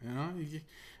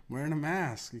 Wearing a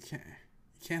mask. You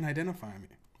can't identify me.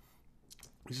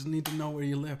 You just need to know where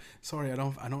you live. Sorry,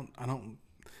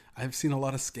 I've seen a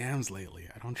lot of scams lately.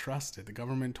 I don't trust it. The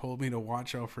government told me to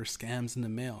watch out for scams in the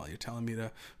mail. You're telling me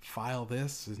to file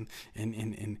this and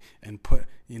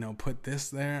put this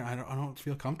there. I don't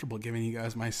feel comfortable giving you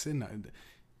guys my SIN.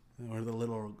 We're the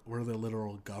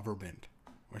literal government.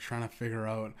 We're trying to figure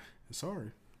out.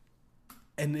 Sorry.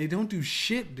 And they don't do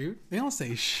shit, dude. They don't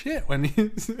say shit when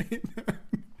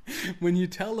you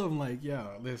tell them, like, yeah,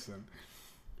 listen,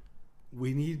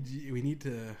 we need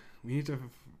to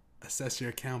assess your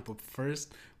account, but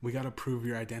first we gotta prove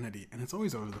your identity, and it's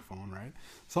always over the phone, right?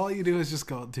 So all you do is just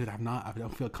go, dude, I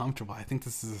don't feel comfortable. I think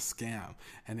this is a scam,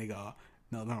 and they go,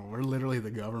 no, we're literally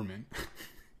the government.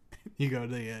 You go,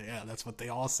 yeah, that's what they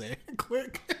all say.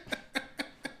 Quick.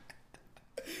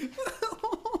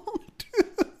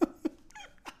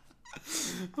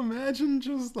 Imagine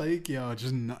just like, yo,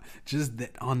 just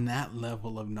that on that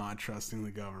level of not trusting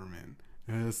the government.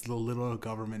 It's the little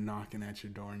government knocking at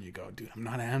your door, and you go, dude, I'm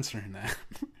not answering that.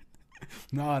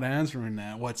 Not answering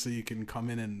that. What, so you can come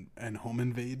in and home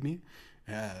invade me?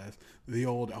 Yeah, the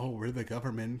old, oh, we're the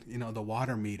government, the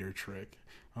water meter trick.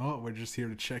 Oh, we're just here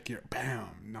to check your, bam,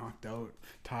 knocked out,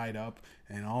 tied up,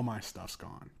 and all my stuff's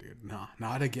gone, dude. Nah,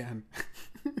 not again.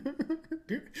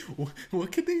 Dude,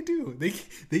 what could they do?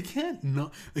 They can't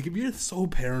not, like, if you're so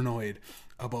paranoid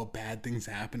about bad things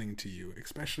happening to you,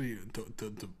 especially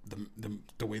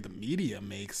the way the media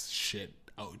makes shit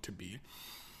out to be.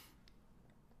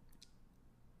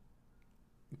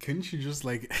 Couldn't you just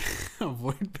like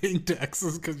avoid paying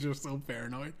taxes because you're so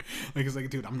paranoid? Like, it's like,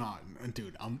 dude, the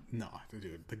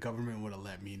government would have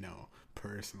let me know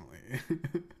personally.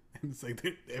 And it's like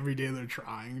every day they're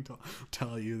trying to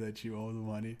tell you that you owe the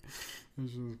money.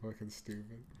 It's just fucking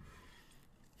stupid.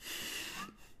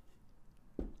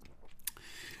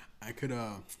 I could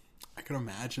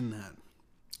imagine that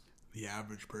the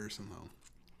average person though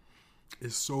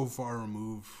is so far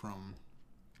removed from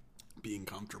being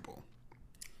comfortable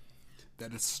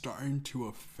that it's starting to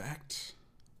affect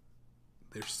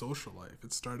their social life.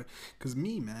 It's started, because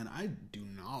me, man, I do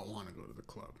not want to go to the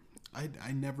club.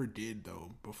 I never did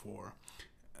though before.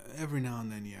 Every now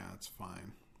and then, yeah, it's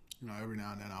fine. Every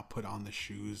now and then I'll put on the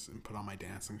shoes and put on my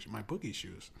my boogie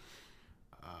shoes,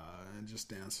 and just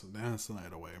dance the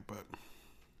night away. But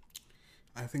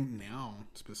I think now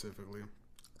specifically,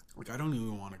 like, I don't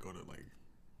even want to go to like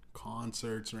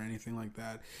concerts or anything like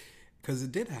that. Because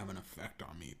it did have an effect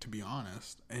on me, to be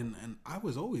honest. And I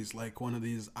was always like one of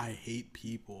these I hate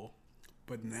people,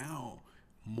 but now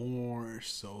more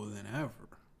so than ever.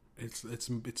 It's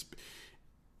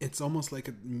almost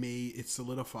like it's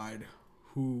solidified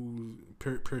who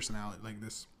personality, like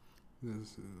this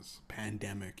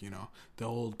pandemic, the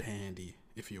old pandy,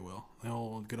 if you will, the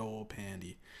old good old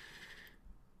pandy.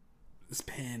 This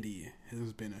pandy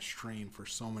has been a strain for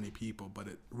so many people, but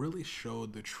it really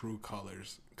showed the true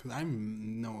colors. Because I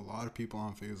know a lot of people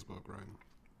on Facebook, right?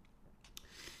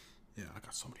 Yeah, I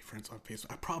got so many friends on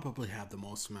Facebook. I probably have the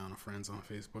most amount of friends on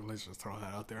Facebook. Let's just throw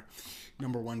that out there.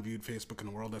 Number one viewed Facebook in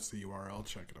the world. That's the URL.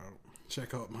 Check it out.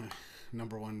 Check out my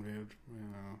number one viewed.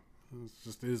 It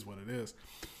just is what it is.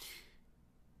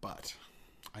 But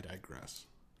I digress.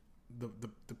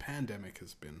 The pandemic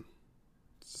has been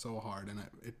so hard, and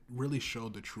it really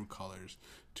showed the true colors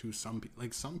to some people.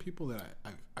 Like, some people that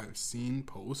I've seen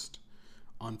post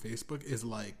on Facebook is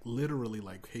like literally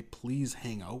like, hey, please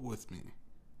hang out with me,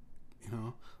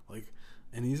 like,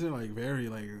 and these are like very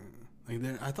like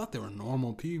I thought they were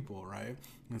normal people, right?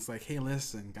 And it's like, hey,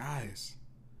 listen, guys,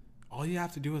 all you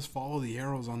have to do is follow the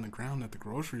arrows on the ground at the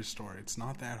grocery store. It's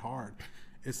not that hard.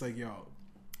 It's like, yo,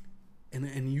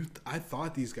 I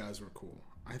thought these guys were cool.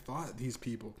 I thought these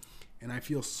people. And I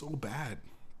feel so bad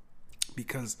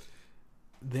because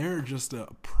they're just a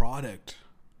product.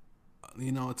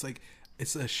 It's like,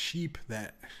 it's a sheep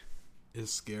that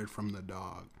is scared from the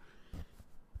dog.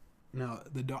 Now,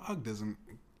 the dog doesn't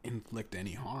inflict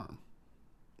any harm,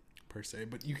 per se,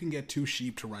 but you can get two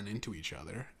sheep to run into each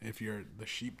other if you're the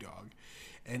sheepdog.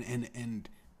 And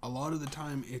a lot of the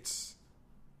time, it's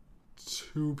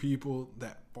two people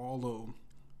that follow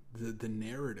the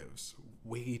narratives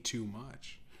way too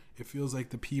much. It feels like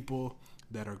the people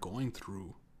that are going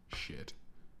through shit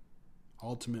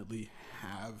ultimately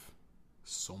have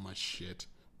so much shit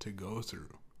to go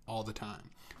through all the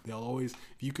time. They'll always,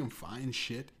 if you can find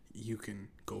shit, you can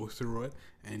go through it,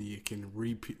 and you can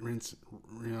rinse,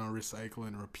 recycle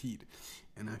and repeat.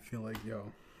 And I feel like,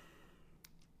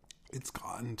 it's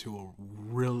gotten to a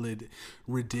really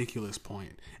ridiculous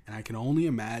point, and I can only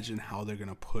imagine how they're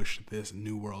gonna push this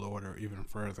new world order even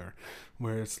further,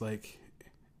 where it's like,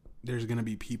 there's going to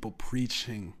be people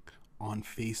preaching on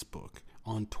Facebook,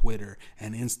 on Twitter,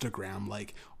 and Instagram.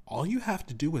 Like, all you have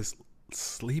to do is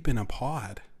sleep in a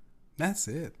pod. That's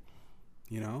it.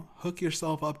 Hook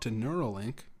yourself up to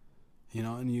Neuralink,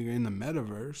 and you're in the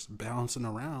metaverse bouncing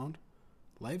around.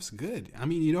 Life's good. I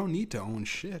mean, you don't need to own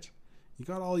shit. You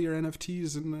got all your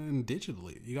NFTs and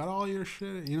digitally. You got all your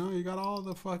shit. You got all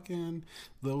the fucking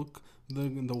the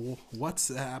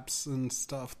WhatsApps and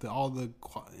stuff.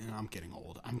 I'm getting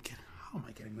old. How am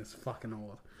I getting this fucking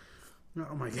old?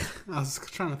 Oh my god! I was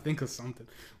trying to think of something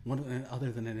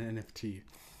other than an NFT.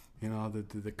 You know,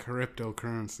 the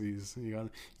cryptocurrencies. You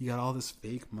got all this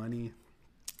fake money,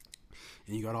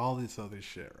 and you got all this other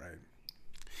shit, right?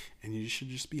 And you should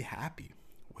just be happy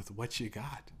with what you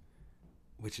got,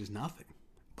 which is nothing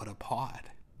but a pod.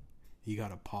 You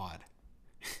got a pod.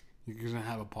 You're gonna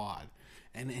have a pod,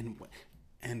 and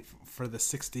for the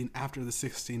 16 after the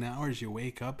 16 hours, you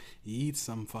wake up, you eat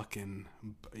some fucking,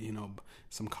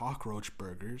 some cockroach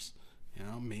burgers,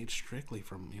 made strictly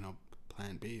from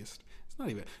plant-based. It's not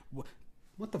even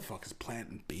what the fuck does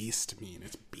plant-based mean?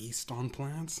 It's based on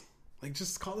plants. Like,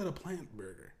 just call it a plant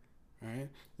burger. Right?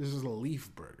 This is a leaf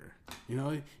burger.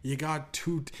 You got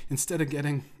two, instead of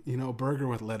getting, burger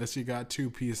with lettuce, you got 2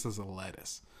 pieces of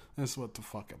lettuce. That's what the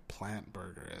fuck a plant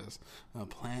burger is. A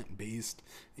plant-based,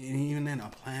 and even then, a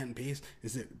plant-based,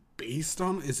 is it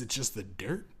just the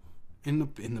dirt in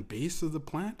the base of the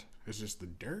plant? It's just the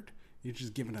dirt? You're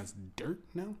just giving us dirt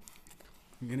now?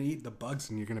 You're gonna eat the bugs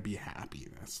and you're gonna be happy.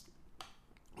 That's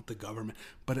what the government,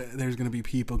 but there's gonna be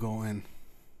people going,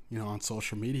 on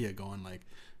social media going like,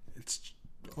 it's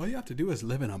all you have to do is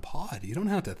live in a pod. You don't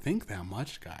have to think that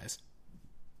much, guys.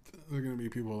 There are gonna be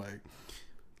people like,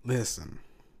 listen,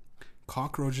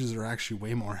 cockroaches are actually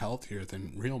way more healthier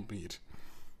than real meat.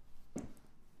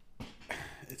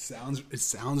 It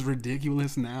sounds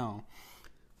ridiculous now,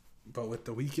 but with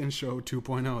the Weekend Show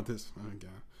 2.0,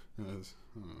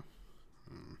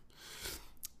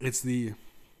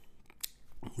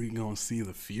 we gonna see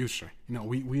the future.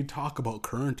 We talk about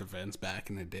current events back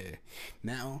in the day.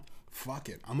 Now, fuck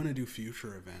it, I'm gonna do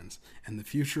future events, and the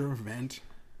future event,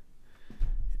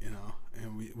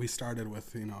 and we started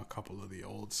with a couple of the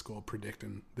old school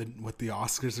predicting what the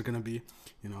Oscars are gonna be,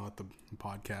 at the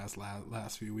podcast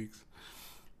last few weeks.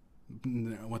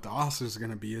 What the Oscars are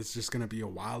gonna be is just gonna be a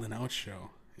wilding out show.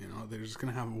 They're just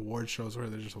gonna have award shows where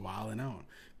they're just wilding out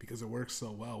because it works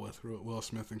so well with Will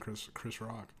Smith and Chris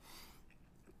Rock.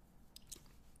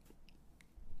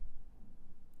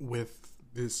 With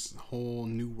this whole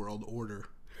new world order,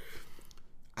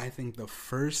 I think the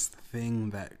first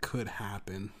thing that could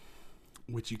happen,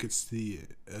 which you could see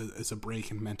as a break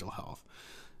in mental health,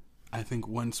 I think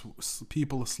once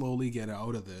people slowly get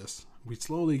out of this, we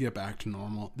slowly get back to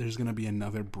normal, there's going to be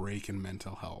another break in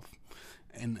mental health.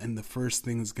 And the first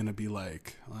thing is going to be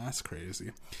like, well, that's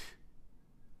crazy.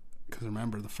 Because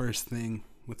remember, the first thing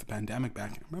with the pandemic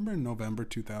remember in November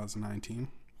 2019?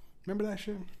 Remember that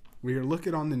shit? We were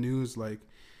looking on the news like,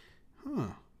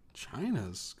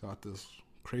 China's got this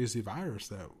crazy virus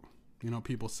that,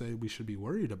 people say we should be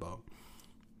worried about.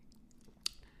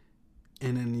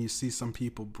 And then you see some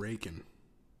people breaking.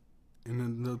 And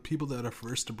then the people that are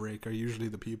first to break are usually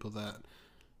the people that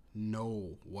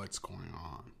know what's going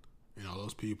on.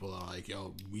 Those people are like,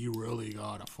 yo, we really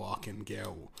gotta fucking get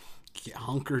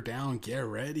hunker down, get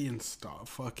ready and stop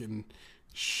fucking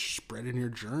spreading your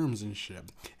germs and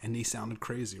shit. And they sounded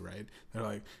crazy, right? They're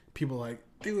like, people are like,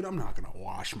 dude, I'm not gonna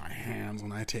wash my hands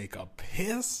when I take a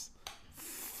piss.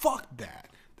 Fuck that.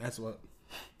 That's what,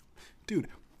 dude,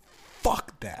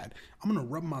 fuck that. I'm gonna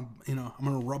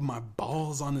rub my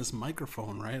balls on this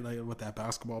microphone, right? Like what that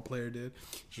basketball player did.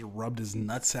 Just rubbed his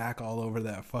nutsack all over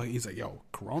that fuck. He's like, yo,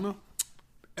 Corona?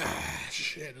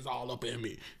 Shit, it's all up in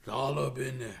me. It's all up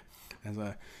in there. And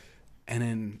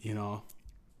then,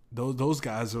 those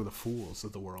guys are the fools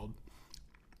of the world.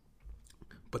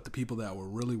 But the people that were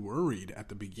really worried at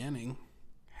the beginning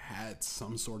had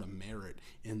some sort of merit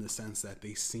in the sense that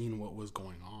they seen what was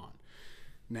going on.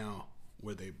 Now,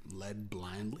 were they led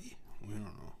blindly? We don't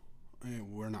know.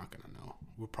 We're not going to know.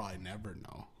 We'll probably never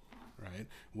know, right?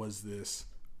 Was this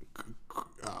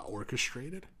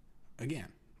orchestrated? Again,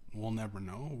 we'll never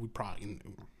know. We probably...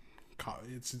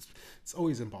 It's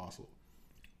always impossible.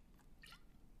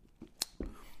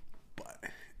 But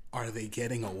are they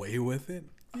getting away with it?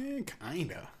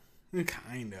 Kinda. They're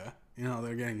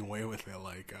getting away with it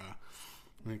like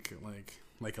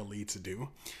elites do.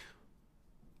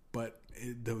 But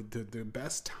the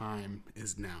best time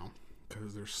is now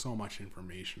because there's so much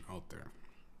information out there.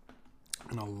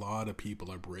 And a lot of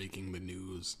people are breaking the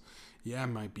news. Yeah, it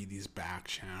might be these back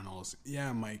channels. Yeah,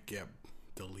 it might get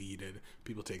deleted.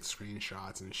 People take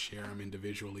screenshots and share them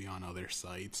individually on other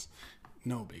sites.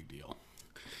 No big deal.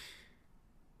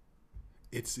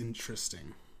 It's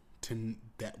interesting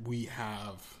that we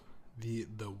have the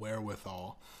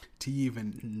wherewithal to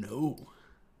even know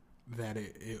that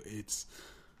it's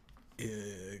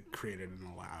created in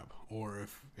a lab, or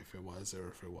if it was or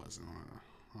if it wasn't.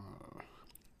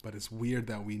 But it's weird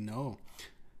that we know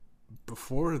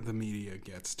before the media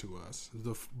gets to us,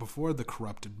 before the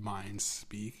corrupted minds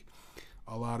speak.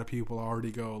 A lot of people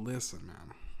already go, listen,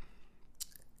 man.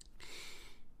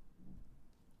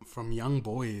 from young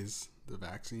boys, the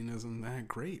vaccine isn't that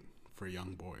great for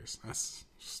young boys. That's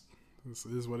just, this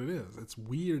is what it is. It's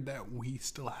weird that we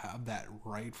still have that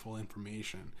rightful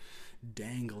information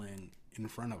dangling in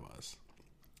front of us.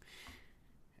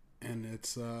 And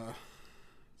it's a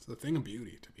thing of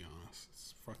beauty, to be honest.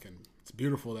 It's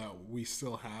beautiful that we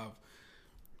still have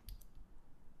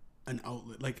an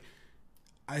outlet. Like,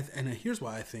 here's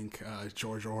why I think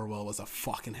George Orwell was a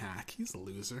fucking hack. He's a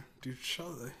loser, dude.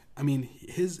 I mean,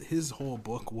 his whole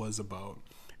book was about,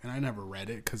 and I never read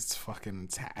it because it's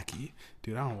hacky,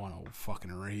 dude. I don't want to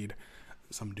fucking read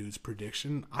some dude's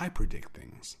prediction. I predict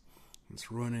things.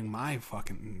 It's ruining my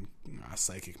fucking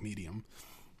psychic medium.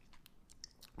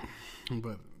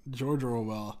 But George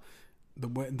Orwell,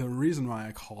 the reason why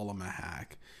I call him a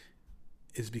hack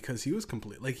is because he was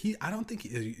complete. Like, I don't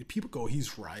think people go,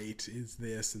 he's right, is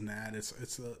this and that.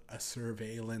 It's a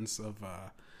surveillance of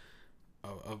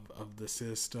the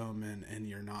system, and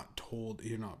you're not told,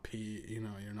 you're not paid,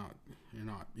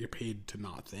 you're paid to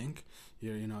not think.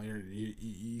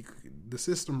 The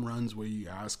system runs where you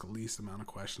ask the least amount of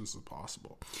questions as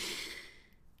possible.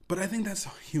 But I think that's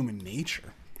human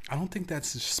nature. I don't think that's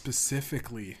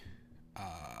specifically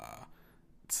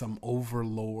some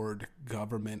overlord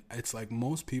government. It's like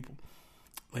most people,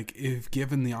 like, if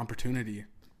given the opportunity,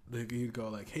 like, you go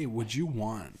like, hey, would you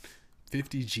want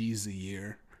 50 G's a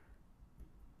year?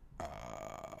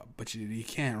 But you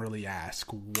can't really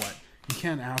ask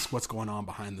what's going on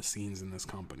behind the scenes in this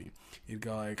company. You'd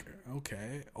go like,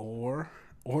 okay, or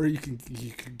you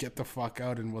could get the fuck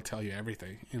out and we'll tell you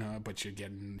everything, but you're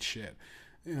getting shit.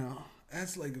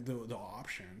 That's like the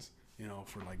options,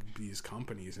 for like these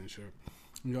companies and shit.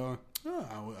 You go,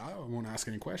 I won't ask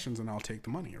any questions and I'll take the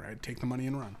money, right? Take the money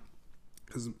and run.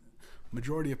 Because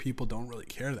majority of people don't really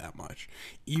care that much.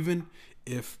 Even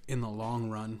if in the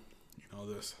long run,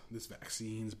 this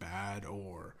vaccine's bad,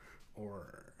 or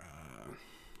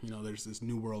there's this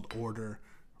new world order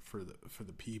for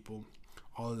the people.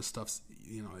 All of this stuff's,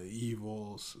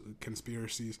 evils,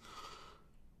 conspiracies.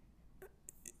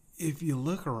 If you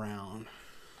look around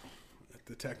at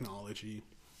the technology,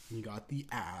 you got the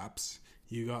apps,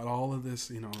 you got all of this,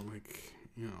 you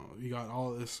got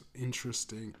all of this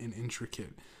interesting and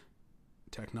intricate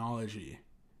technology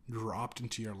dropped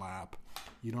into your lap.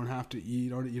 You don't have to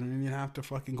eat, or you don't even have to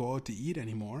fucking go out to eat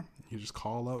anymore. You just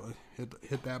call out,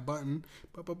 hit that button.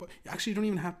 But actually, you don't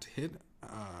even have to hit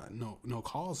no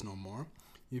calls no more.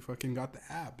 You fucking got the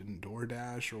app, and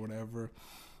DoorDash or whatever,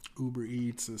 Uber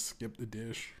Eats, Skip the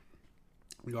Dish.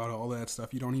 We got all that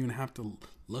stuff. You don't even have to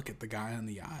look at the guy in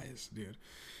the eyes, dude.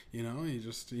 You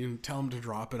just tell him to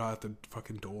drop it out the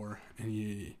fucking door, and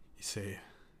you say,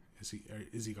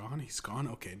 Is he gone? He's gone?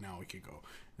 Okay, now we can go.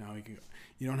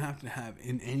 You don't have to have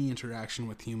any interaction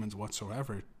with humans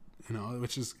whatsoever,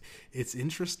 which is, it's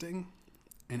interesting,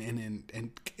 and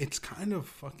it's kind of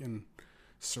fucking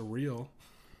surreal,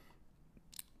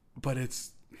 but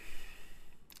it's,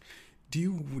 do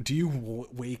you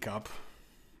wake up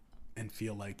and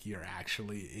feel like you're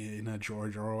actually in a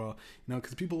George Orwell?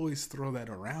 Because people always throw that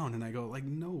around, and I go like,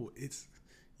 no,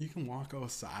 you can walk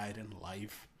outside in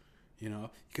life.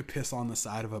 You could piss on the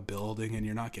side of a building and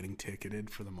you're not getting ticketed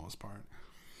for the most part.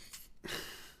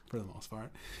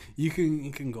 You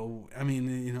can go, I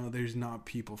mean, there's not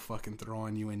people fucking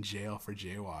throwing you in jail for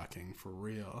jaywalking, for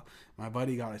real. My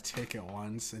buddy got a ticket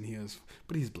once, and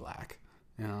but he's black,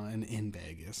 and in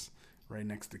Vegas, right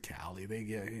next to Cali. They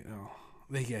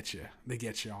get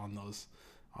you on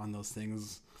those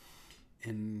things.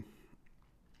 And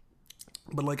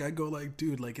but like, I go like,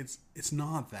 dude, like, it's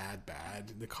not that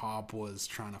bad. The cop was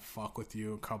trying to fuck with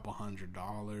you,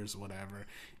 $200, whatever.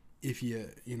 If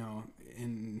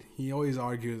and he always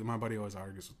argues, my buddy always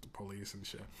argues with the police and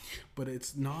shit. But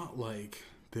it's not like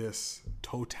this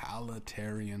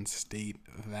totalitarian state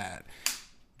that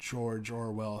George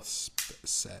Orwell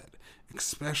said,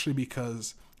 especially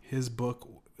because his book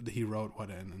he wrote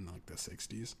in like the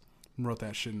 60s. Wrote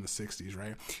that shit in the 60s,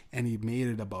 right? And he made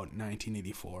it about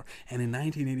 1984. And in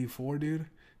 1984,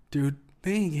 dude,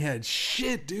 they ain't had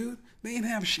shit, dude. They ain't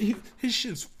have shit. His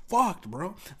shit's fucked,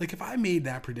 bro. Like, if I made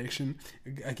that prediction,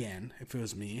 again, if it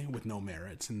was me with no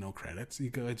merits and no credits, you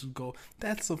guys would go,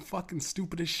 that's the fucking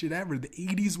stupidest shit ever. The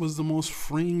 80s was the most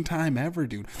freeing time ever,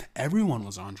 dude. Everyone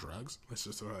was on drugs. Let's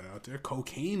just throw that out there.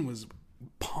 Cocaine was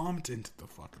pumped into the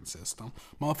fucking system.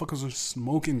 Motherfuckers were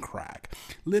smoking crack.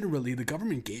 Literally, the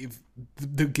government gave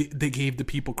the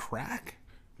people crack.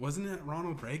 Wasn't it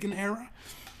Ronald Reagan era?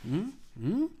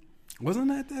 Wasn't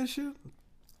that shit?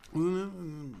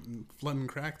 Wasn't it flooding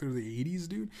crack through the 80s,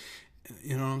 dude?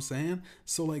 You know what I'm saying?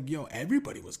 So like,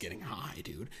 everybody was getting high,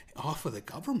 dude, off of the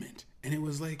government. And it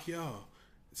was like,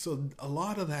 So a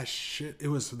lot of that shit, it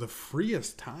was the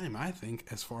freest time, I think,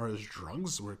 as far as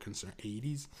drugs were concerned.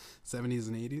 80s, 70s,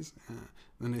 and 80s.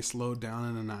 Then they slowed down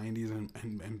in the 90s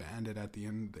and banned it at the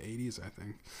end of the 80s, I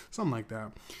think. Something like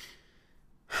that.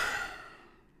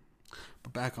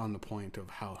 But back on the point of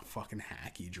how fucking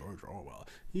hacky George Orwell.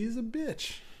 He's a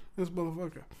bitch. This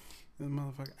motherfucker.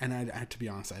 And I, to be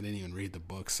honest, I didn't even read the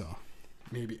book, so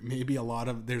maybe a lot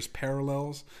of there's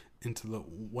parallels into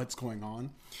what's going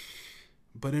on.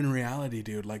 But in reality,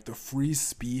 dude, like, the free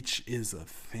speech is a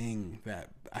thing that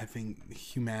I think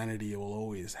humanity will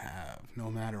always have, no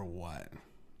matter what.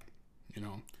 You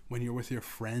know, when you're with your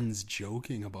friends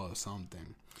joking about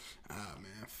something,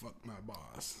 man, fuck my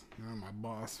boss. You know, my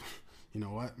boss, you know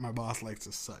what? My boss likes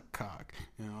to suck cock,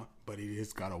 you know, but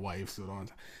he's got a wife, so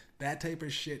don't. That type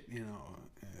of shit, you know,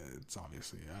 it's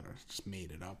obviously, I just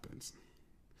made it up.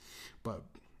 But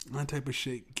that type of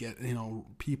shit,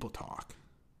 people talk.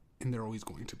 And they're always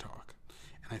going to talk.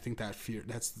 And I think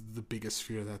that's the biggest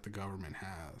fear that the government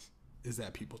has, is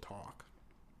that people talk.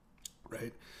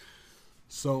 Right?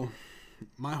 So,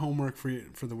 my homework for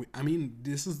the week,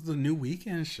 this is the new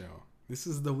weekend show. This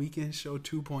is the weekend show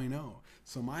 2.0.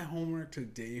 So my homework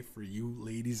today for you,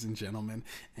 ladies and gentlemen,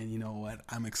 and you know what?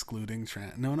 I'm excluding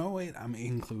I'm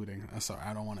including. Sorry,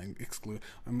 I don't want to exclude.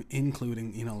 I'm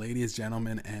including, ladies,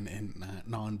 gentlemen, and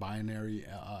non-binary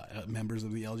members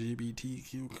of the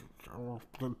LGBTQ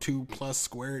 2 plus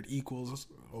squared equals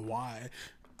Y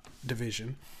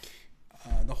division.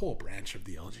 The whole branch of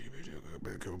the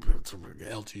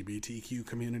LGBTQ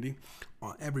community,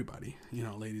 everybody,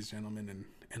 ladies, gentlemen,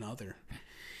 and other.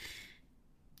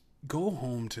 Go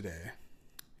home today,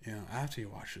 after you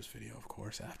watch this video, of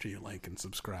course, after you like and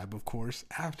subscribe, of course,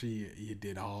 after you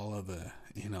did all of the,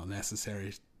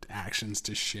 necessary actions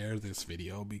to share this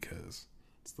video, because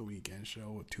it's the weekend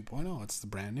show 2.0. It's the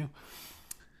brand new.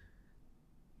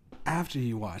 After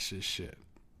you watch this shit,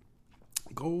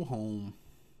 go home,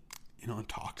 and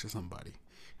talk to somebody.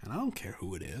 And I don't care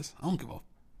who it is. I don't give a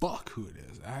fuck who it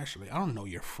is. Actually, I don't know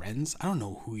your friends. I don't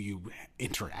know who you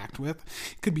interact with.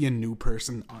 It could be a new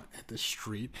person at the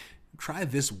street. Try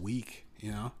this week,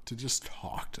 to just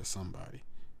talk to somebody.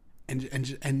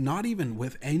 And not even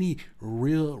with any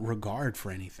real regard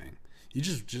for anything. You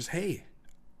just hey,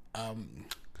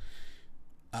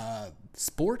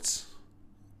 sports,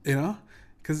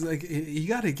 because you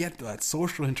got to get that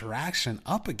social interaction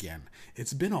up again.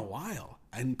 It's been a while,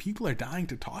 and people are dying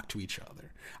to talk to each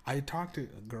other. I talk to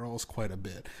girls quite a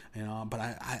bit, but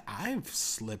I've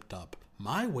slipped up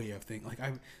my way of thinking. Like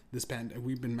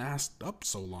we've been masked up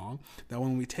so long that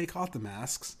when we take off the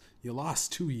masks, you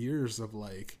lost 2 years of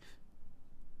like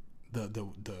the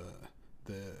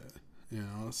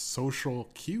social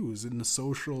cues and the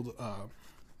social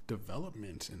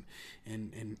development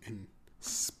and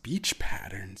speech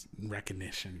patterns and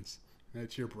recognitions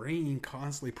that your brain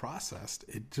constantly processed.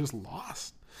 It just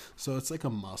lost. So it's like a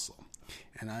muscle.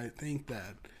 And I think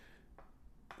that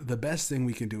the best thing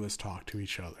we can do is talk to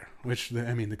each other, which the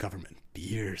government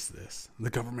fears this. The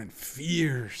government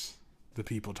fears the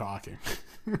people talking.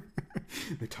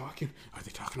 They're talking. Are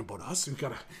they talking about us?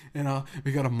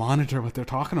 We gotta monitor what they're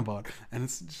talking about. And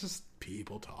it's just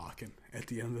people talking at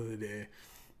the end of the day.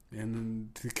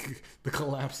 And the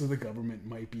collapse of the government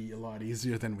might be a lot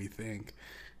easier than we think.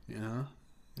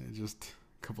 Just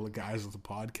a couple of guys with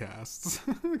podcasts.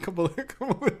 a couple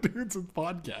of dudes with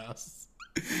podcasts.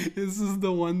 This is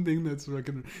the one thing that's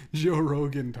fucking Joe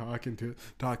Rogan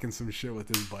talking some shit with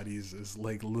his buddies is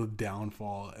like the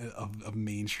downfall of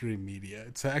mainstream media.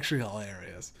 It's actually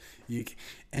hilarious.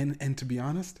 And to be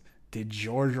honest, did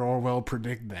George Orwell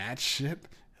predict that shit?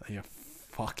 You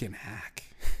fucking hack.